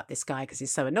headbutt this guy because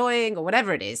he's so annoying, or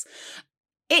whatever it is.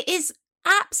 It is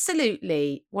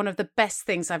absolutely one of the best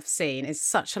things I've seen in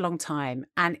such a long time.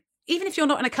 And even if you're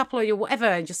not in a couple or you're whatever,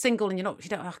 and you're single and you don't,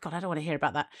 oh God, I don't want to hear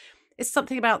about that. It's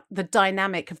something about the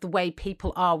dynamic of the way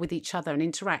people are with each other and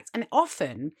interact. And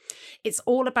often it's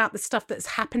all about the stuff that's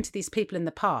happened to these people in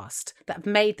the past that have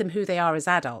made them who they are as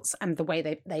adults and the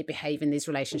way they behave in these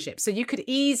relationships. So you could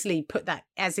easily put that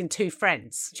as in 2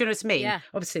 friends. Do you know what I mean? Yeah.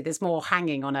 Obviously, there's more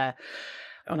hanging on a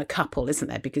couple, isn't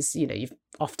there? Because, you've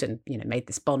often, made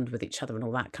this bond with each other and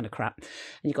all that kind of crap. And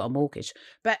you've got a mortgage.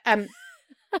 But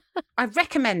I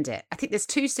recommend it. I think there's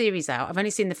 2 series out. I've only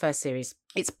seen the first series.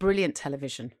 It's brilliant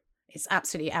television. It's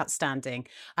absolutely outstanding.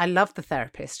 I love the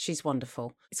therapist. She's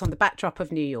wonderful. It's on the backdrop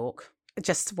of New York.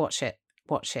 Just watch it.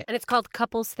 Watch it. And it's called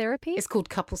Couples Therapy? It's called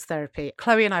Couples Therapy.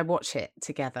 Chloe and I watch it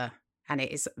together, and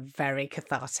it is very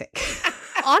cathartic.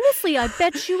 Honestly, I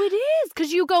bet you it is,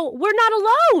 because you go, we're not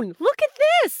alone. Look at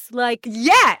this. Like,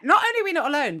 yeah, not only are we not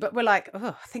alone, but we're like,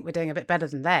 oh, I think we're doing a bit better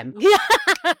than them. Yeah.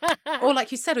 Or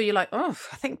like you said, or you're like, oh,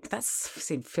 I think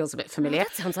feels a bit familiar.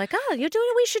 That sounds like, you're doing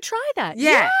it. We should try that.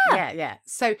 Yeah.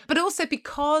 So, but also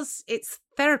because it's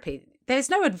therapy, there's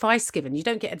no advice given. You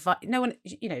don't get advice. No one,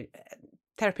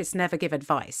 therapists never give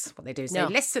advice. What they do is they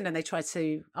listen and they try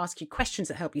to ask you questions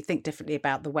that help you think differently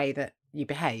about the way that you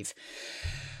behave.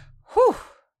 Whew,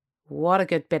 what a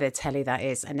good bit of telly that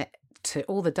is. And to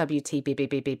all the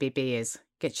WTBBBBBers,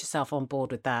 get yourself on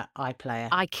board with that iPlayer.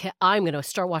 I'm going to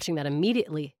start watching that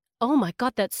immediately. Oh my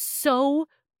God, that's so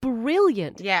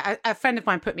brilliant. Yeah, a friend of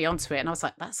mine put me onto it and I was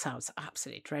like, that sounds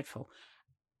absolutely dreadful.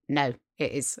 No,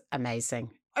 it is amazing.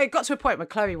 It got to a point where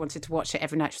Chloe wanted to watch it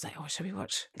every night. She was like, oh, shall we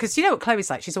watch? Because you know what Chloe's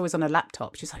like? She's always on her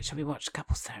laptop. She's like, shall we watch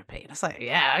Couples Therapy? And I was like,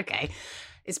 yeah, okay.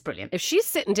 It's brilliant. If she's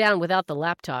sitting down without the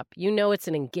laptop, you know it's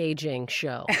an engaging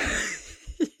show.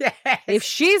 Yes. If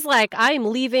she's like, I'm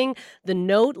leaving the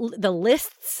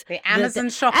lists. The Amazon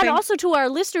shopping. And also to our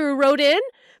listener who wrote in,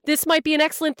 this might be an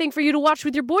excellent thing for you to watch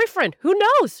with your boyfriend. Who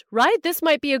knows, right? This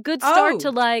might be a good start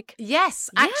to like... Yes,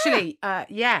 actually,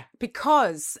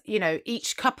 because,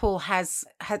 each couple has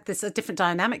had a different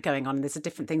dynamic going on and there's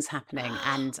different things happening.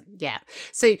 And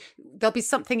so there'll be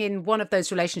something in one of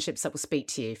those relationships that will speak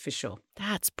to you for sure.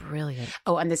 That's brilliant.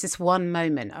 Oh, and there's this one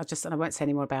moment, and I won't say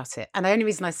any more about it. And the only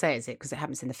reason I say it is because it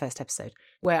happens in the first episode,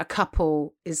 where a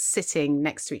couple is sitting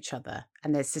next to each other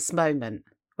and there's this moment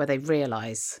where they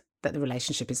realise that the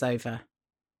relationship is over.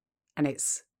 And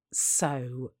it's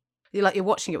so... You're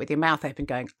watching it with your mouth open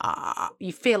going,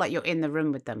 you feel like you're in the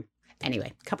room with them.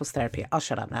 Anyway, Couples Therapy. I'll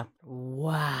shut up now.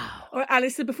 Wow. All right,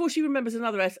 Alison, before she remembers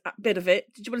another bit of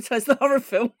it, did you want to tell us the horror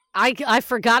film? I've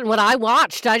forgotten what I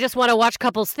watched. I just want to watch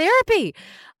Couples Therapy.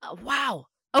 Wow.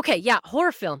 Okay, yeah,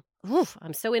 horror film. Oof,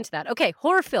 I'm so into that. Okay,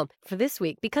 horror film for this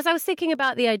week, because I was thinking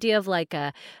about the idea of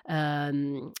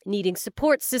needing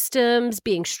support systems,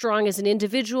 being strong as an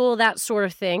individual, that sort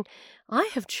of thing. I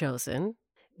have chosen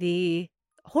the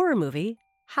horror movie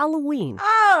Halloween.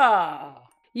 Oh!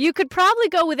 You could probably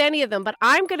go with any of them, but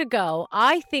I'm going to go,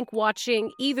 I think,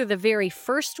 watching either the very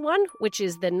first one, which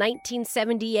is the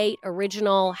 1978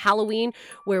 original Halloween,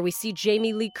 where we see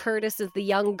Jamie Lee Curtis as the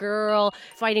young girl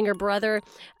fighting her brother,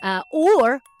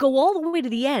 or go all the way to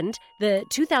the end, the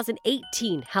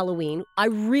 2018 Halloween. I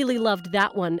really loved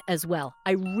that one as well.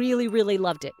 I really, really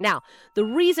loved it. Now, the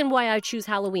reason why I choose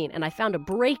Halloween, and I found a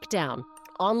breakdown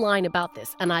online about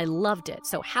this, and I loved it.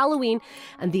 So Halloween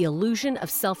and the illusion of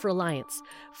self-reliance.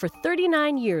 For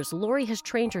 39 years, Laurie has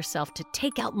trained herself to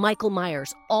take out Michael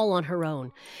Myers all on her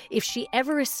own. If she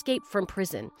ever escaped from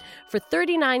prison, for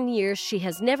 39 years, she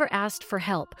has never asked for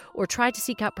help or tried to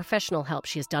seek out professional help.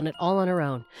 She has done it all on her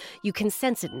own. You can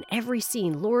sense it in every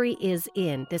scene Laurie is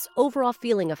in, this overall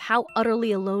feeling of how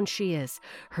utterly alone she is.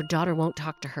 Her daughter won't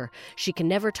talk to her. She can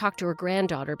never talk to her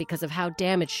granddaughter because of how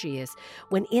damaged she is.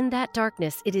 When in that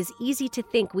darkness, it is easy to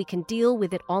think we can deal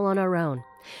with it all on our own,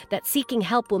 that seeking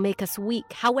help will make us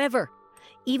weak. However,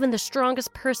 even the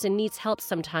strongest person needs help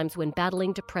sometimes when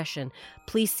battling depression.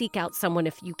 Please seek out someone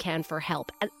if you can for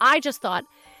help. And I just thought,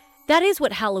 that is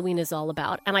what Halloween is all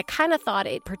about, and I kind of thought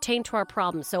it pertained to our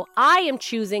problem. So I am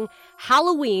choosing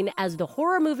Halloween as the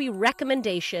horror movie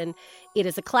recommendation. It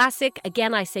is a classic.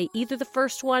 Again, I say either the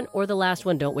first one or the last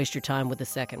one. Don't waste your time with the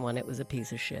second one. It was a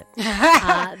piece of shit.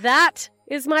 That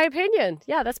is my opinion.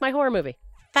 Yeah, that's my horror movie.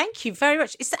 Thank you very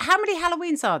much. How many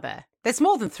Halloweens are there? There's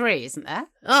more than 3, isn't there?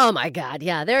 Oh, my God.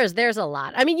 Yeah, there's a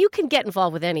lot. I mean, you can get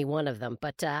involved with any one of them,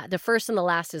 but the first and the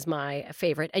last is my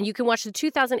favorite. And you can watch the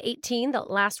 2018, the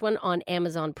last one, on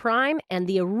Amazon Prime, and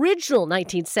the original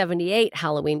 1978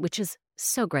 Halloween, which is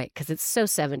so great because it's so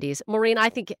 70s. Maureen,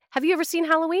 have you ever seen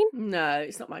Halloween? No,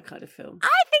 it's not my kind of film.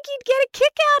 I think you'd get a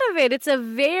kick out of it. It's a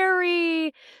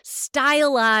very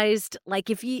stylized, I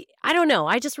don't know.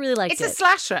 I just really liked it. It's a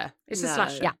slasher. It's a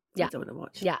slasher. Yeah. I don't want to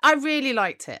watch. Yeah. I really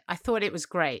liked it. I thought it was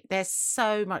great. There's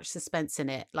so much suspense in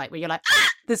it. Like, where you're like,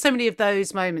 there's so many of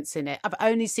those moments in it. I've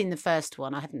only seen the first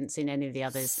one. I haven't seen any of the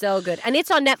others. So good. And it's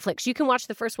on Netflix. You can watch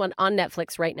the first one on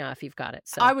Netflix right now if you've got it.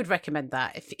 So I would recommend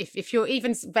that if you're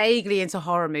even vaguely into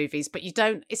horror movies, but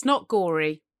it's not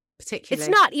gory. Particularly. It's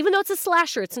not, even though it's a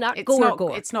slasher, it's not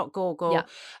gore. It's not gore.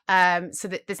 Yeah. So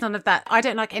there's none of that. I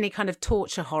don't like any kind of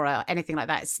torture horror or anything like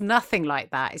that. It's nothing like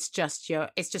that. It's just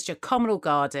your communal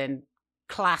garden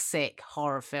classic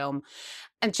horror film.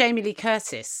 And Jamie Lee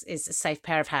Curtis is a safe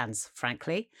pair of hands,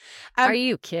 frankly. Are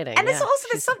you kidding? And there's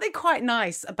something quite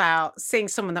nice about seeing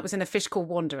someone that was in A Fish Called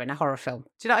Wanda in a horror film.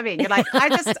 Do you know what I mean? You're like, I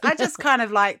just kind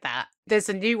of like that. There's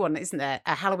a new one, isn't there?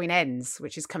 Halloween Ends,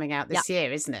 which is coming out this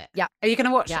year, isn't it? Yeah. Are you going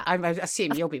to watch it? I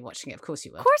assume you'll be watching it. Of course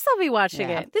you will. Of course I'll be watching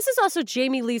it. This is also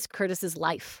Jamie Lee Curtis's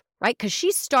life, right? Because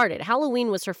she started. Halloween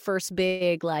was her first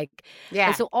big,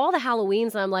 And so all the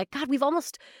Halloweens, I'm like, God, we've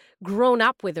almost grown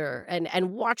up with her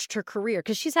and watched her career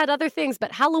because she's had other things,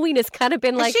 but Halloween has kind of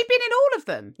been Has she been in all of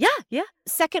them? Yeah.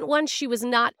 Second one she was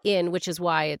not in, which is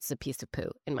why it's a piece of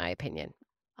poo, in my opinion.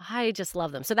 I just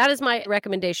love them. So that is my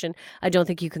recommendation. I don't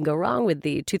think you can go wrong with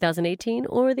the 2018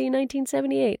 or the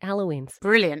 1978 Halloweens.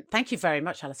 Brilliant. Thank you very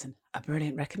much, Alison. A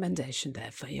brilliant recommendation there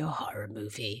for your horror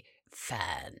movie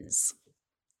fans.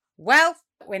 Well,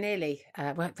 we're nearly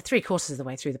we're 3/4 of the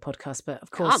way through the podcast, but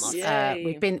of course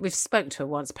we've spoken to her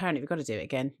once. Apparently, we've got to do it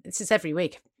again. This is every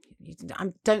week.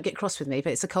 Don't get cross with me,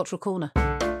 but it's a cultural corner.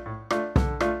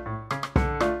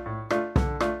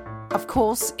 Of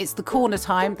course, it's the corner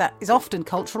time that is often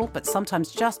cultural, but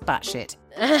sometimes just batshit.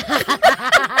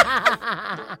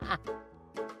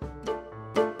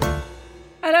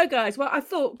 Hello, guys. Well, I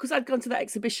thought because I'd gone to that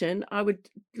exhibition, I would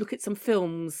look at some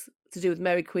films to do with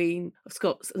Mary Queen of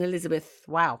Scots and Elizabeth.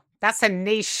 Wow. That's a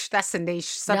niche. That is a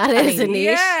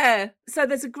niche. Yeah. So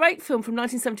there's a great film from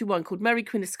 1971 called Mary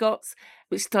Queen of Scots,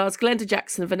 which stars Glenda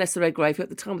Jackson and Vanessa Redgrave, who at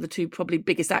the time were the two probably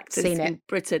biggest actors in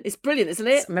Britain. It's brilliant, isn't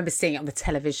it? I remember seeing it on the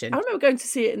television. I remember going to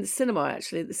see it in the cinema,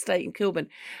 actually, at the State in Kilburn.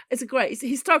 It's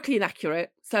historically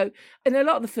inaccurate. So in a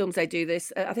lot of the films they do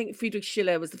this. I think Friedrich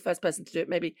Schiller was the first person to do it,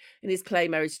 maybe in his play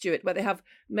Mary Stuart, where they have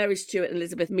Mary Stuart and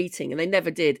Elizabeth meeting, and they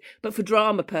never did. But for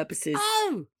drama purposes.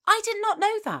 Oh, I did not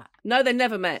know that. No, they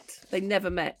never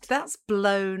met. That's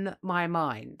blown my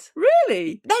mind.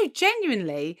 Really? No,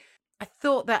 genuinely. I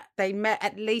thought that they met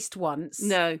at least once.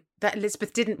 No. That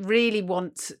Elizabeth didn't really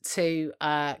want to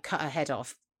cut her head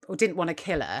off or didn't want to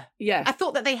kill her. Yeah. I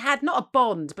thought that they had not a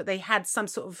bond, but they had some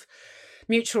sort of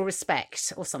mutual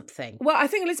respect or something. Well, I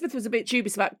think Elizabeth was a bit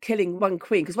dubious about killing one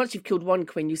queen, because once you've killed one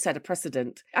queen, you set a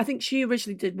precedent. I think she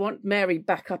originally did want Mary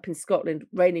back up in Scotland,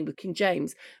 reigning with King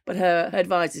James, but her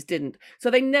advisors didn't. So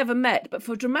they never met, but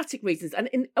for dramatic reasons. And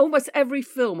in almost every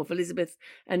film of Elizabeth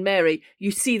and Mary,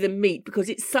 you see them meet because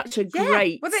it's such a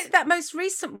great... Well, that most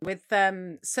recent with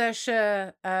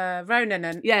Saoirse Ronan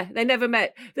and... Yeah, they never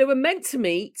met. They were meant to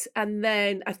meet, and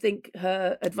then I think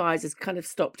her advisors kind of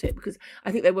stopped it because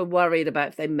I think they were worried about about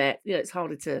if they met. You know, it's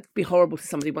harder to be horrible to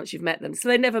somebody once you've met them. So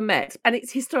they never met. And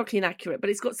it's historically inaccurate, but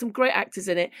it's got some great actors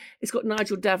in it. It's got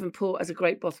Nigel Davenport as a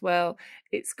great Bothwell.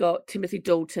 It's got Timothy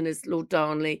Dalton as Lord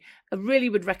Darnley. I really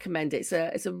would recommend it.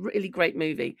 It's a really great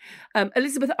movie.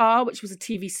 Elizabeth R, which was a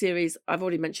TV series I've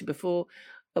already mentioned before,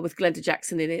 with Glenda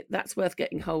Jackson in it. That's worth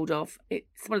getting hold of.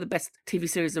 It's one of the best TV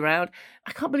series around.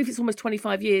 I can't believe it's almost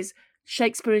 25 years.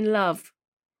 Shakespeare in Love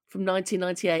from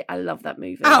 1998. I love that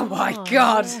movie. Oh my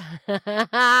God. I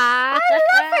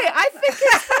love it. I think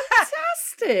it's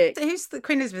fantastic. Who's the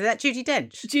Queen Elizabeth? Is that Judi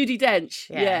Dench? Judi Dench.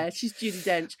 Yeah, she's Judi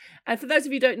Dench. And for those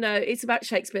of you who don't know, it's about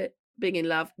Shakespeare being in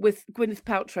love with Gwyneth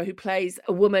Paltrow, who plays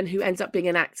a woman who ends up being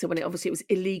an actor when it was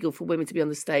illegal for women to be on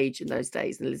the stage in those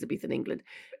days in Elizabethan England.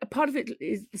 A part of it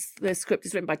is the script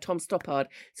is written by Tom Stoppard,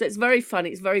 so it's very funny,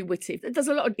 it's very witty. It does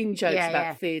a lot of in-jokes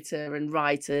about theatre and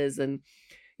writers, and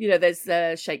you know,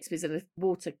 there's Shakespeare's in a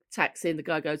water taxi and the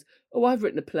guy goes, "Oh, I've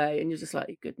written a play," and you're just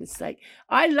like, goodness sake.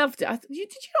 I loved it. Did you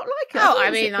not like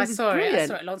it? I saw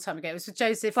it a long time ago. It was with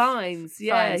Joseph Fiennes.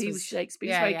 Yeah, he was Shakespeare.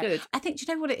 He's very good. I think, do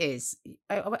you know what it is?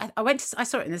 I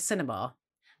saw it in the cinema,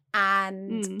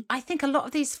 and I think a lot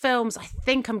of these films I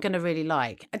think I'm going to really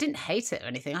like. I didn't hate it or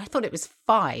anything. I thought it was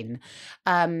fine,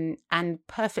 and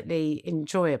perfectly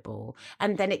enjoyable.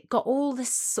 And then it got all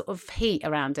this sort of heat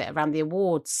around it, around the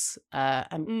awards,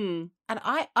 and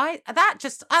I that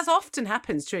just, as often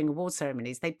happens during award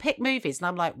ceremonies, they pick movies and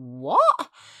I'm like, what?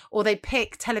 Or they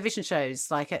pick television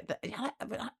shows like that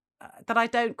I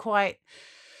don't quite.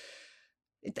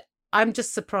 I'm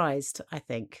just surprised, I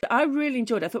think. I really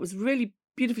enjoyed it. I thought it was really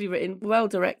beautifully written, well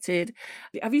directed.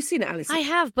 Have you seen it, Alison? I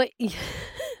have, but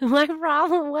my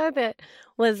problem with it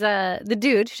was the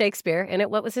dude, Shakespeare, in it.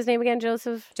 What was his name again?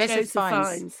 Joseph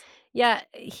Fiennes. Yeah,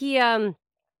 he I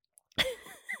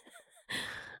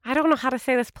don't know how to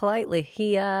say this politely.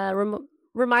 He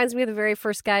reminds me of the very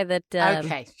first guy that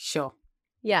okay, sure.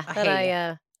 Yeah, that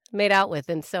I made out with,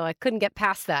 and so I couldn't get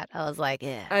past that. I was like,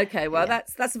 yeah. Okay, well,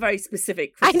 that's a very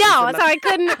specific criticism. I know, so I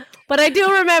couldn't, but I do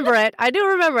remember it.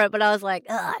 But I was like,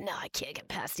 oh, no, I can't get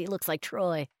past it. He looks like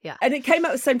Troy. Yeah. And it came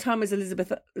out at the same time as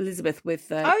Elizabeth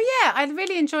with... oh, yeah, I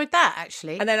really enjoyed that,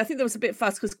 actually. And then I think there was a bit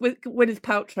fuss because Gwyneth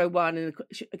Paltrow won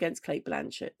against Cate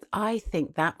Blanchett. I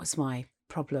think that was my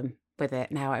problem with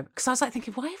it now, because I was like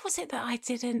thinking, why was it that I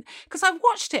didn't? Because I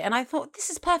watched it and I thought,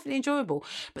 this is perfectly enjoyable.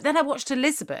 But then I watched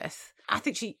Elizabeth. I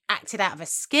think she acted out of her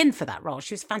skin for that role.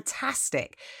 She was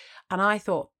fantastic. And I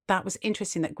thought that was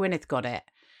interesting that Gwyneth got it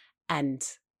and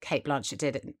Cate Blanchett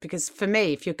didn't. Because for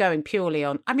me, if you're going purely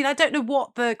on... I mean, I don't know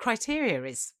what the criteria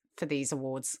is for these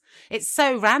awards. It's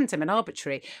so random and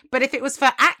arbitrary. But if it was for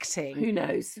acting... Who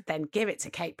knows? Then give it to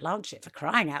Cate Blanchett, for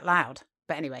crying out loud.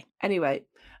 But anyway.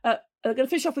 I'm going to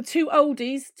finish off with two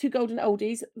golden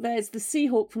oldies. There's The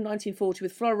Seahawk from 1940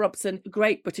 with Flora Robson, a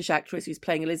great British actress who's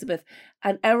playing Elizabeth,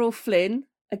 and Errol Flynn.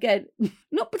 Again,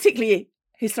 not particularly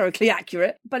historically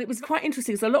accurate, but it was quite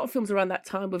interesting because a lot of films around that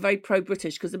time were very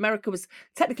pro-British because America was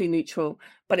technically neutral,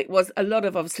 but it was a lot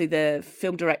of, obviously, the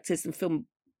film directors and film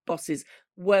bosses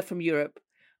were from Europe,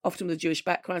 often with a Jewish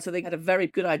background, so they had a very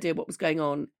good idea what was going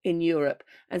on in Europe.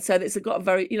 And so it's got a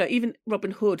very, even Robin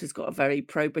Hood has got a very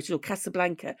pro-British, or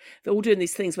Casablanca. They're all doing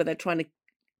these things where they're trying to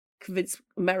convince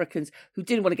Americans who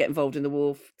didn't want to get involved in the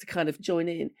war to kind of join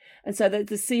in. And so there's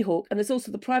The Seahawk, and there's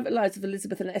also The Private Lives of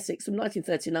Elizabeth and Essex from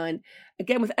 1939,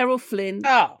 again with Errol Flynn.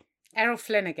 Oh, Errol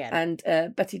Flynn again.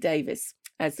 And Bette Davis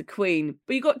as the Queen.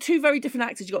 But you got two very different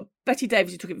actors. You got Bette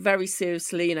Davis, who took it very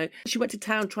seriously. She went to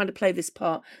town trying to play this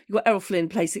part. You got Errol Flynn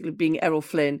basically being Errol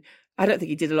Flynn. I don't think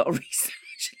he did a lot of research.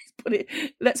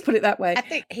 Let's put it that way. I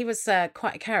think he was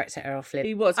quite a character, Errol Flynn.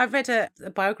 He was. I read a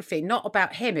biography, not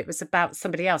about him. It was about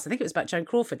somebody else. I think it was about Joan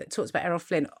Crawford, that talks about Errol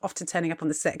Flynn often turning up on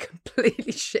the set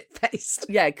completely shit-faced.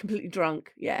 Yeah, completely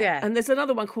drunk. Yeah. And there's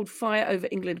another one called Fire Over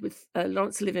England with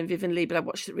Laurence Olivier and Vivian Leigh, but I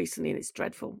watched it recently and it's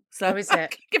dreadful. So is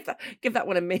it? give that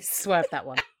one a miss. Swerve that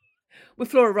one.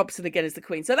 With Flora Robson again as the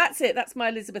Queen. So that's it. That's my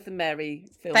Elizabeth and Mary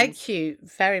films. Thank you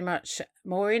very much,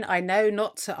 Maureen. I know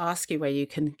not to ask you where you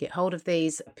can get hold of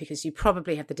these because you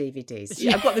probably have the DVDs.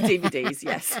 Yeah, I've got the DVDs,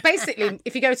 yes. Basically,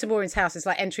 if you go to Maureen's house, it's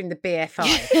like entering the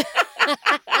BFI.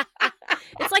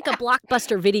 It's like a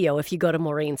Blockbuster video if you go to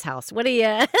Maureen's house. What do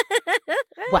you...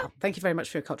 Well, thank you very much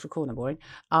for your cultural corner, Maureen.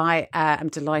 I am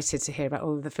delighted to hear about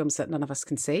all of the films that none of us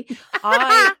can see.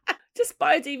 Just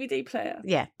buy a DVD player.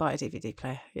 Yeah, buy a DVD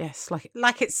player. Yes,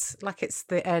 like it's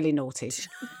the early noughties.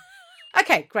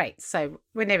 Okay, great. So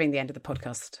we're nearing the end of the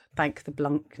podcast. Thank the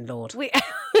Blunk Lord. We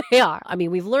are. I mean,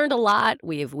 we've learned a lot.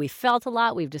 We've felt a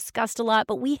lot. We've discussed a lot,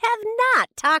 but we have not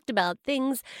talked about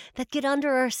things that get under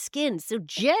our skin. So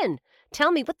Jen,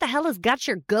 tell me, what the hell has got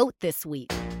your goat this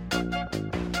week?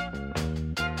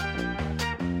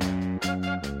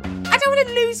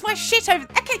 going to lose my shit over...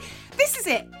 Okay, this is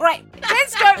it. Right,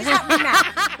 let's go. What's happening now?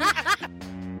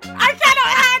 I cannot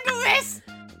handle this.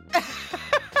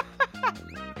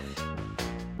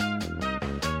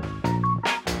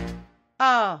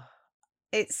 Oh,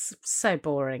 it's so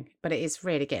boring, but it is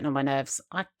really getting on my nerves.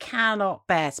 I cannot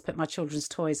bear to put my children's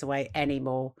toys away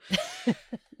anymore.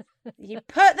 You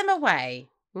put them away,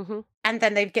 and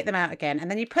then they get them out again, and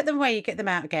then you put them away, you get them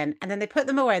out again, and then they put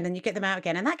them away, and then you get them out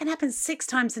again, and that can happen 6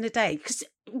 times in a day. Because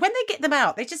when they get them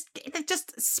out, they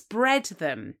just spread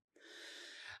them.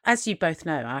 As you both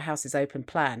know, our house is open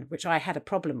plan, which I had a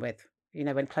problem with. You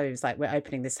know, when Chloe was like, "We're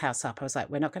opening this house up," I was like,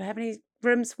 "We're not going to have any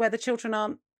rooms where the children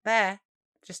aren't there."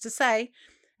 Just to say.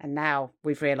 And now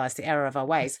we've realised the error of our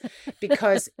ways,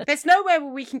 because there's nowhere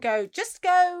where we can go, just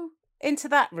go into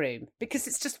that room, because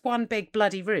it's just one big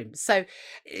bloody room. So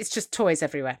it's just toys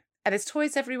everywhere. And there's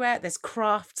toys everywhere. There's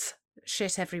crafts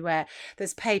shit everywhere.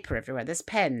 There's paper everywhere. There's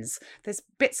pens. There's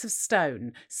bits of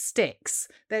stone, sticks.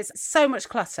 There's so much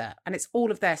clutter, and it's all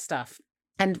of their stuff.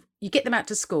 And you get them out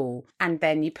to school, and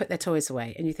then you put their toys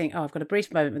away, and you think, oh, I've got a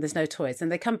brief moment when there's no toys.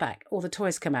 And they come back, all the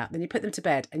toys come out. Then you put them to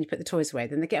bed, and you put the toys away.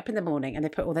 Then they get up in the morning, and they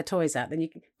put all their toys out. Then you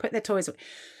put their toys away.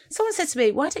 Someone said to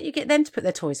me, why don't you get them to put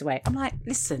their toys away? I'm like,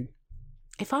 listen,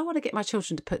 if I want to get my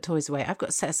children to put toys away, I've got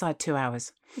to set aside 2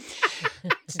 hours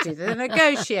to do the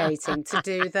negotiating, to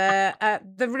do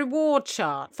the reward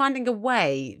chart, finding a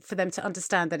way for them to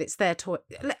understand that it's their toy.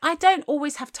 I don't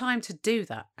always have time to do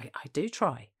that. I do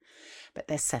try. But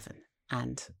they're 7,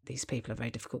 and these people are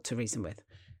very difficult to reason with.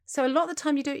 So a lot of the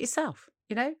time you do it yourself,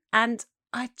 you know? And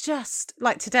I just,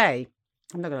 like today,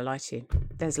 I'm not going to lie to you,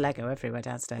 there's Lego everywhere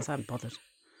downstairs. I haven't bothered.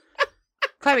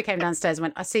 Chloe came downstairs and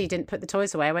went, I see you didn't put the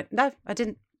toys away. I went, no, I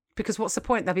didn't. Because what's the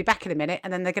point? They'll be back in a minute,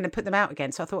 and then they're going to put them out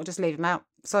again. So I thought I'd just leave them out.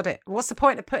 Sod it. What's the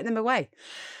point of putting them away?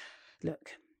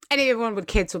 Look, anyone with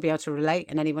kids will be able to relate,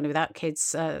 and anyone without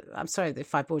kids, I'm sorry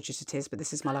if I bored you to tears, but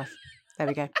this is my life. There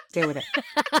we go. Deal with it.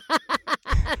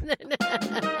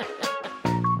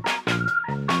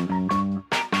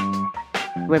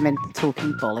 Women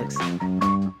talking bollocks.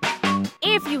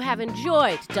 If you have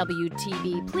enjoyed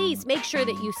WTB, please make sure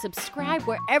that you subscribe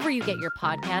wherever you get your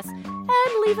podcasts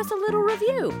and leave us a little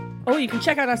review. Or you can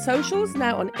check out our socials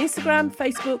now on Instagram,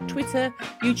 Facebook, Twitter,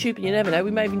 YouTube, and you never know,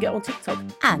 we may even get on TikTok.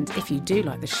 And if you do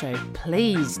like the show,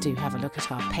 please do have a look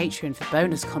at our Patreon for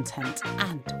bonus content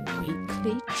and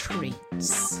weekly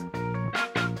treats.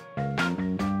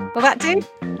 Will that do?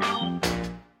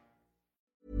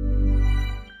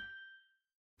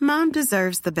 Mom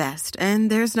deserves the best, and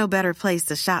there's no better place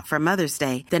to shop for Mother's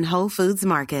Day than Whole Foods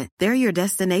Market. They're your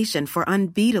destination for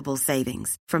unbeatable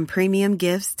savings, from premium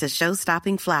gifts to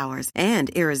show-stopping flowers and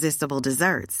irresistible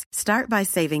desserts. Start by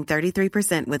saving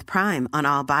 33% with Prime on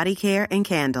all body care and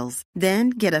candles.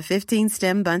 Then get a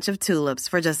 15-stem bunch of tulips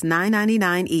for just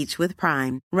 $9.99 each with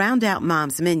Prime. Round out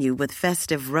Mom's menu with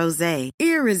festive rosé,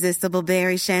 irresistible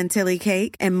berry chantilly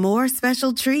cake, and more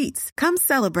special treats. Come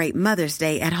celebrate Mother's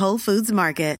Day at Whole Foods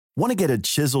Market. Want to get a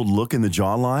chiseled look in the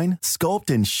jawline? Sculpt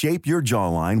and shape your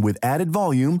jawline with added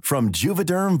volume from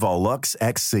Juvederm Volux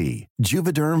XC.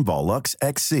 Juvederm Volux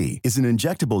XC is an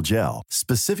injectable gel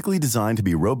specifically designed to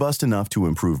be robust enough to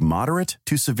improve moderate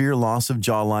to severe loss of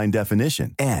jawline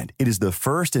definition. And it is the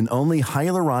first and only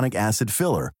hyaluronic acid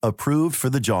filler approved for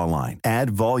the jawline.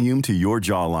 Add volume to your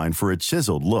jawline for a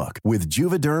chiseled look with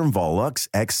Juvederm Volux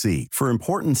XC. For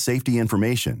important safety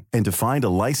information and to find a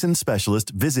licensed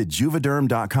specialist, visit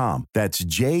Juvederm.com. That's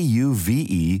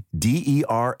Juvederm.com.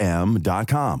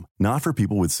 Not for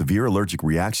people with severe allergic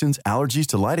reactions, allergies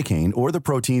to lidocaine, or the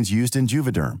proteins used in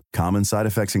Juvederm. Common side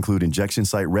effects include injection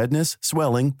site redness,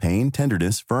 swelling, pain,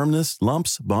 tenderness, firmness,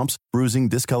 lumps, bumps, bruising,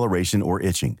 discoloration, or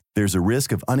itching. There's a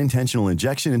risk of unintentional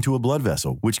injection into a blood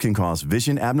vessel, which can cause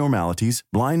vision abnormalities,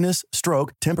 blindness,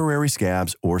 stroke, temporary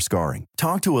scabs, or scarring.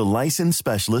 Talk to a licensed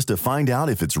specialist to find out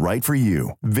if it's right for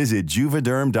you. Visit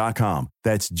Juvederm.com.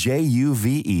 That's Juvederm.com.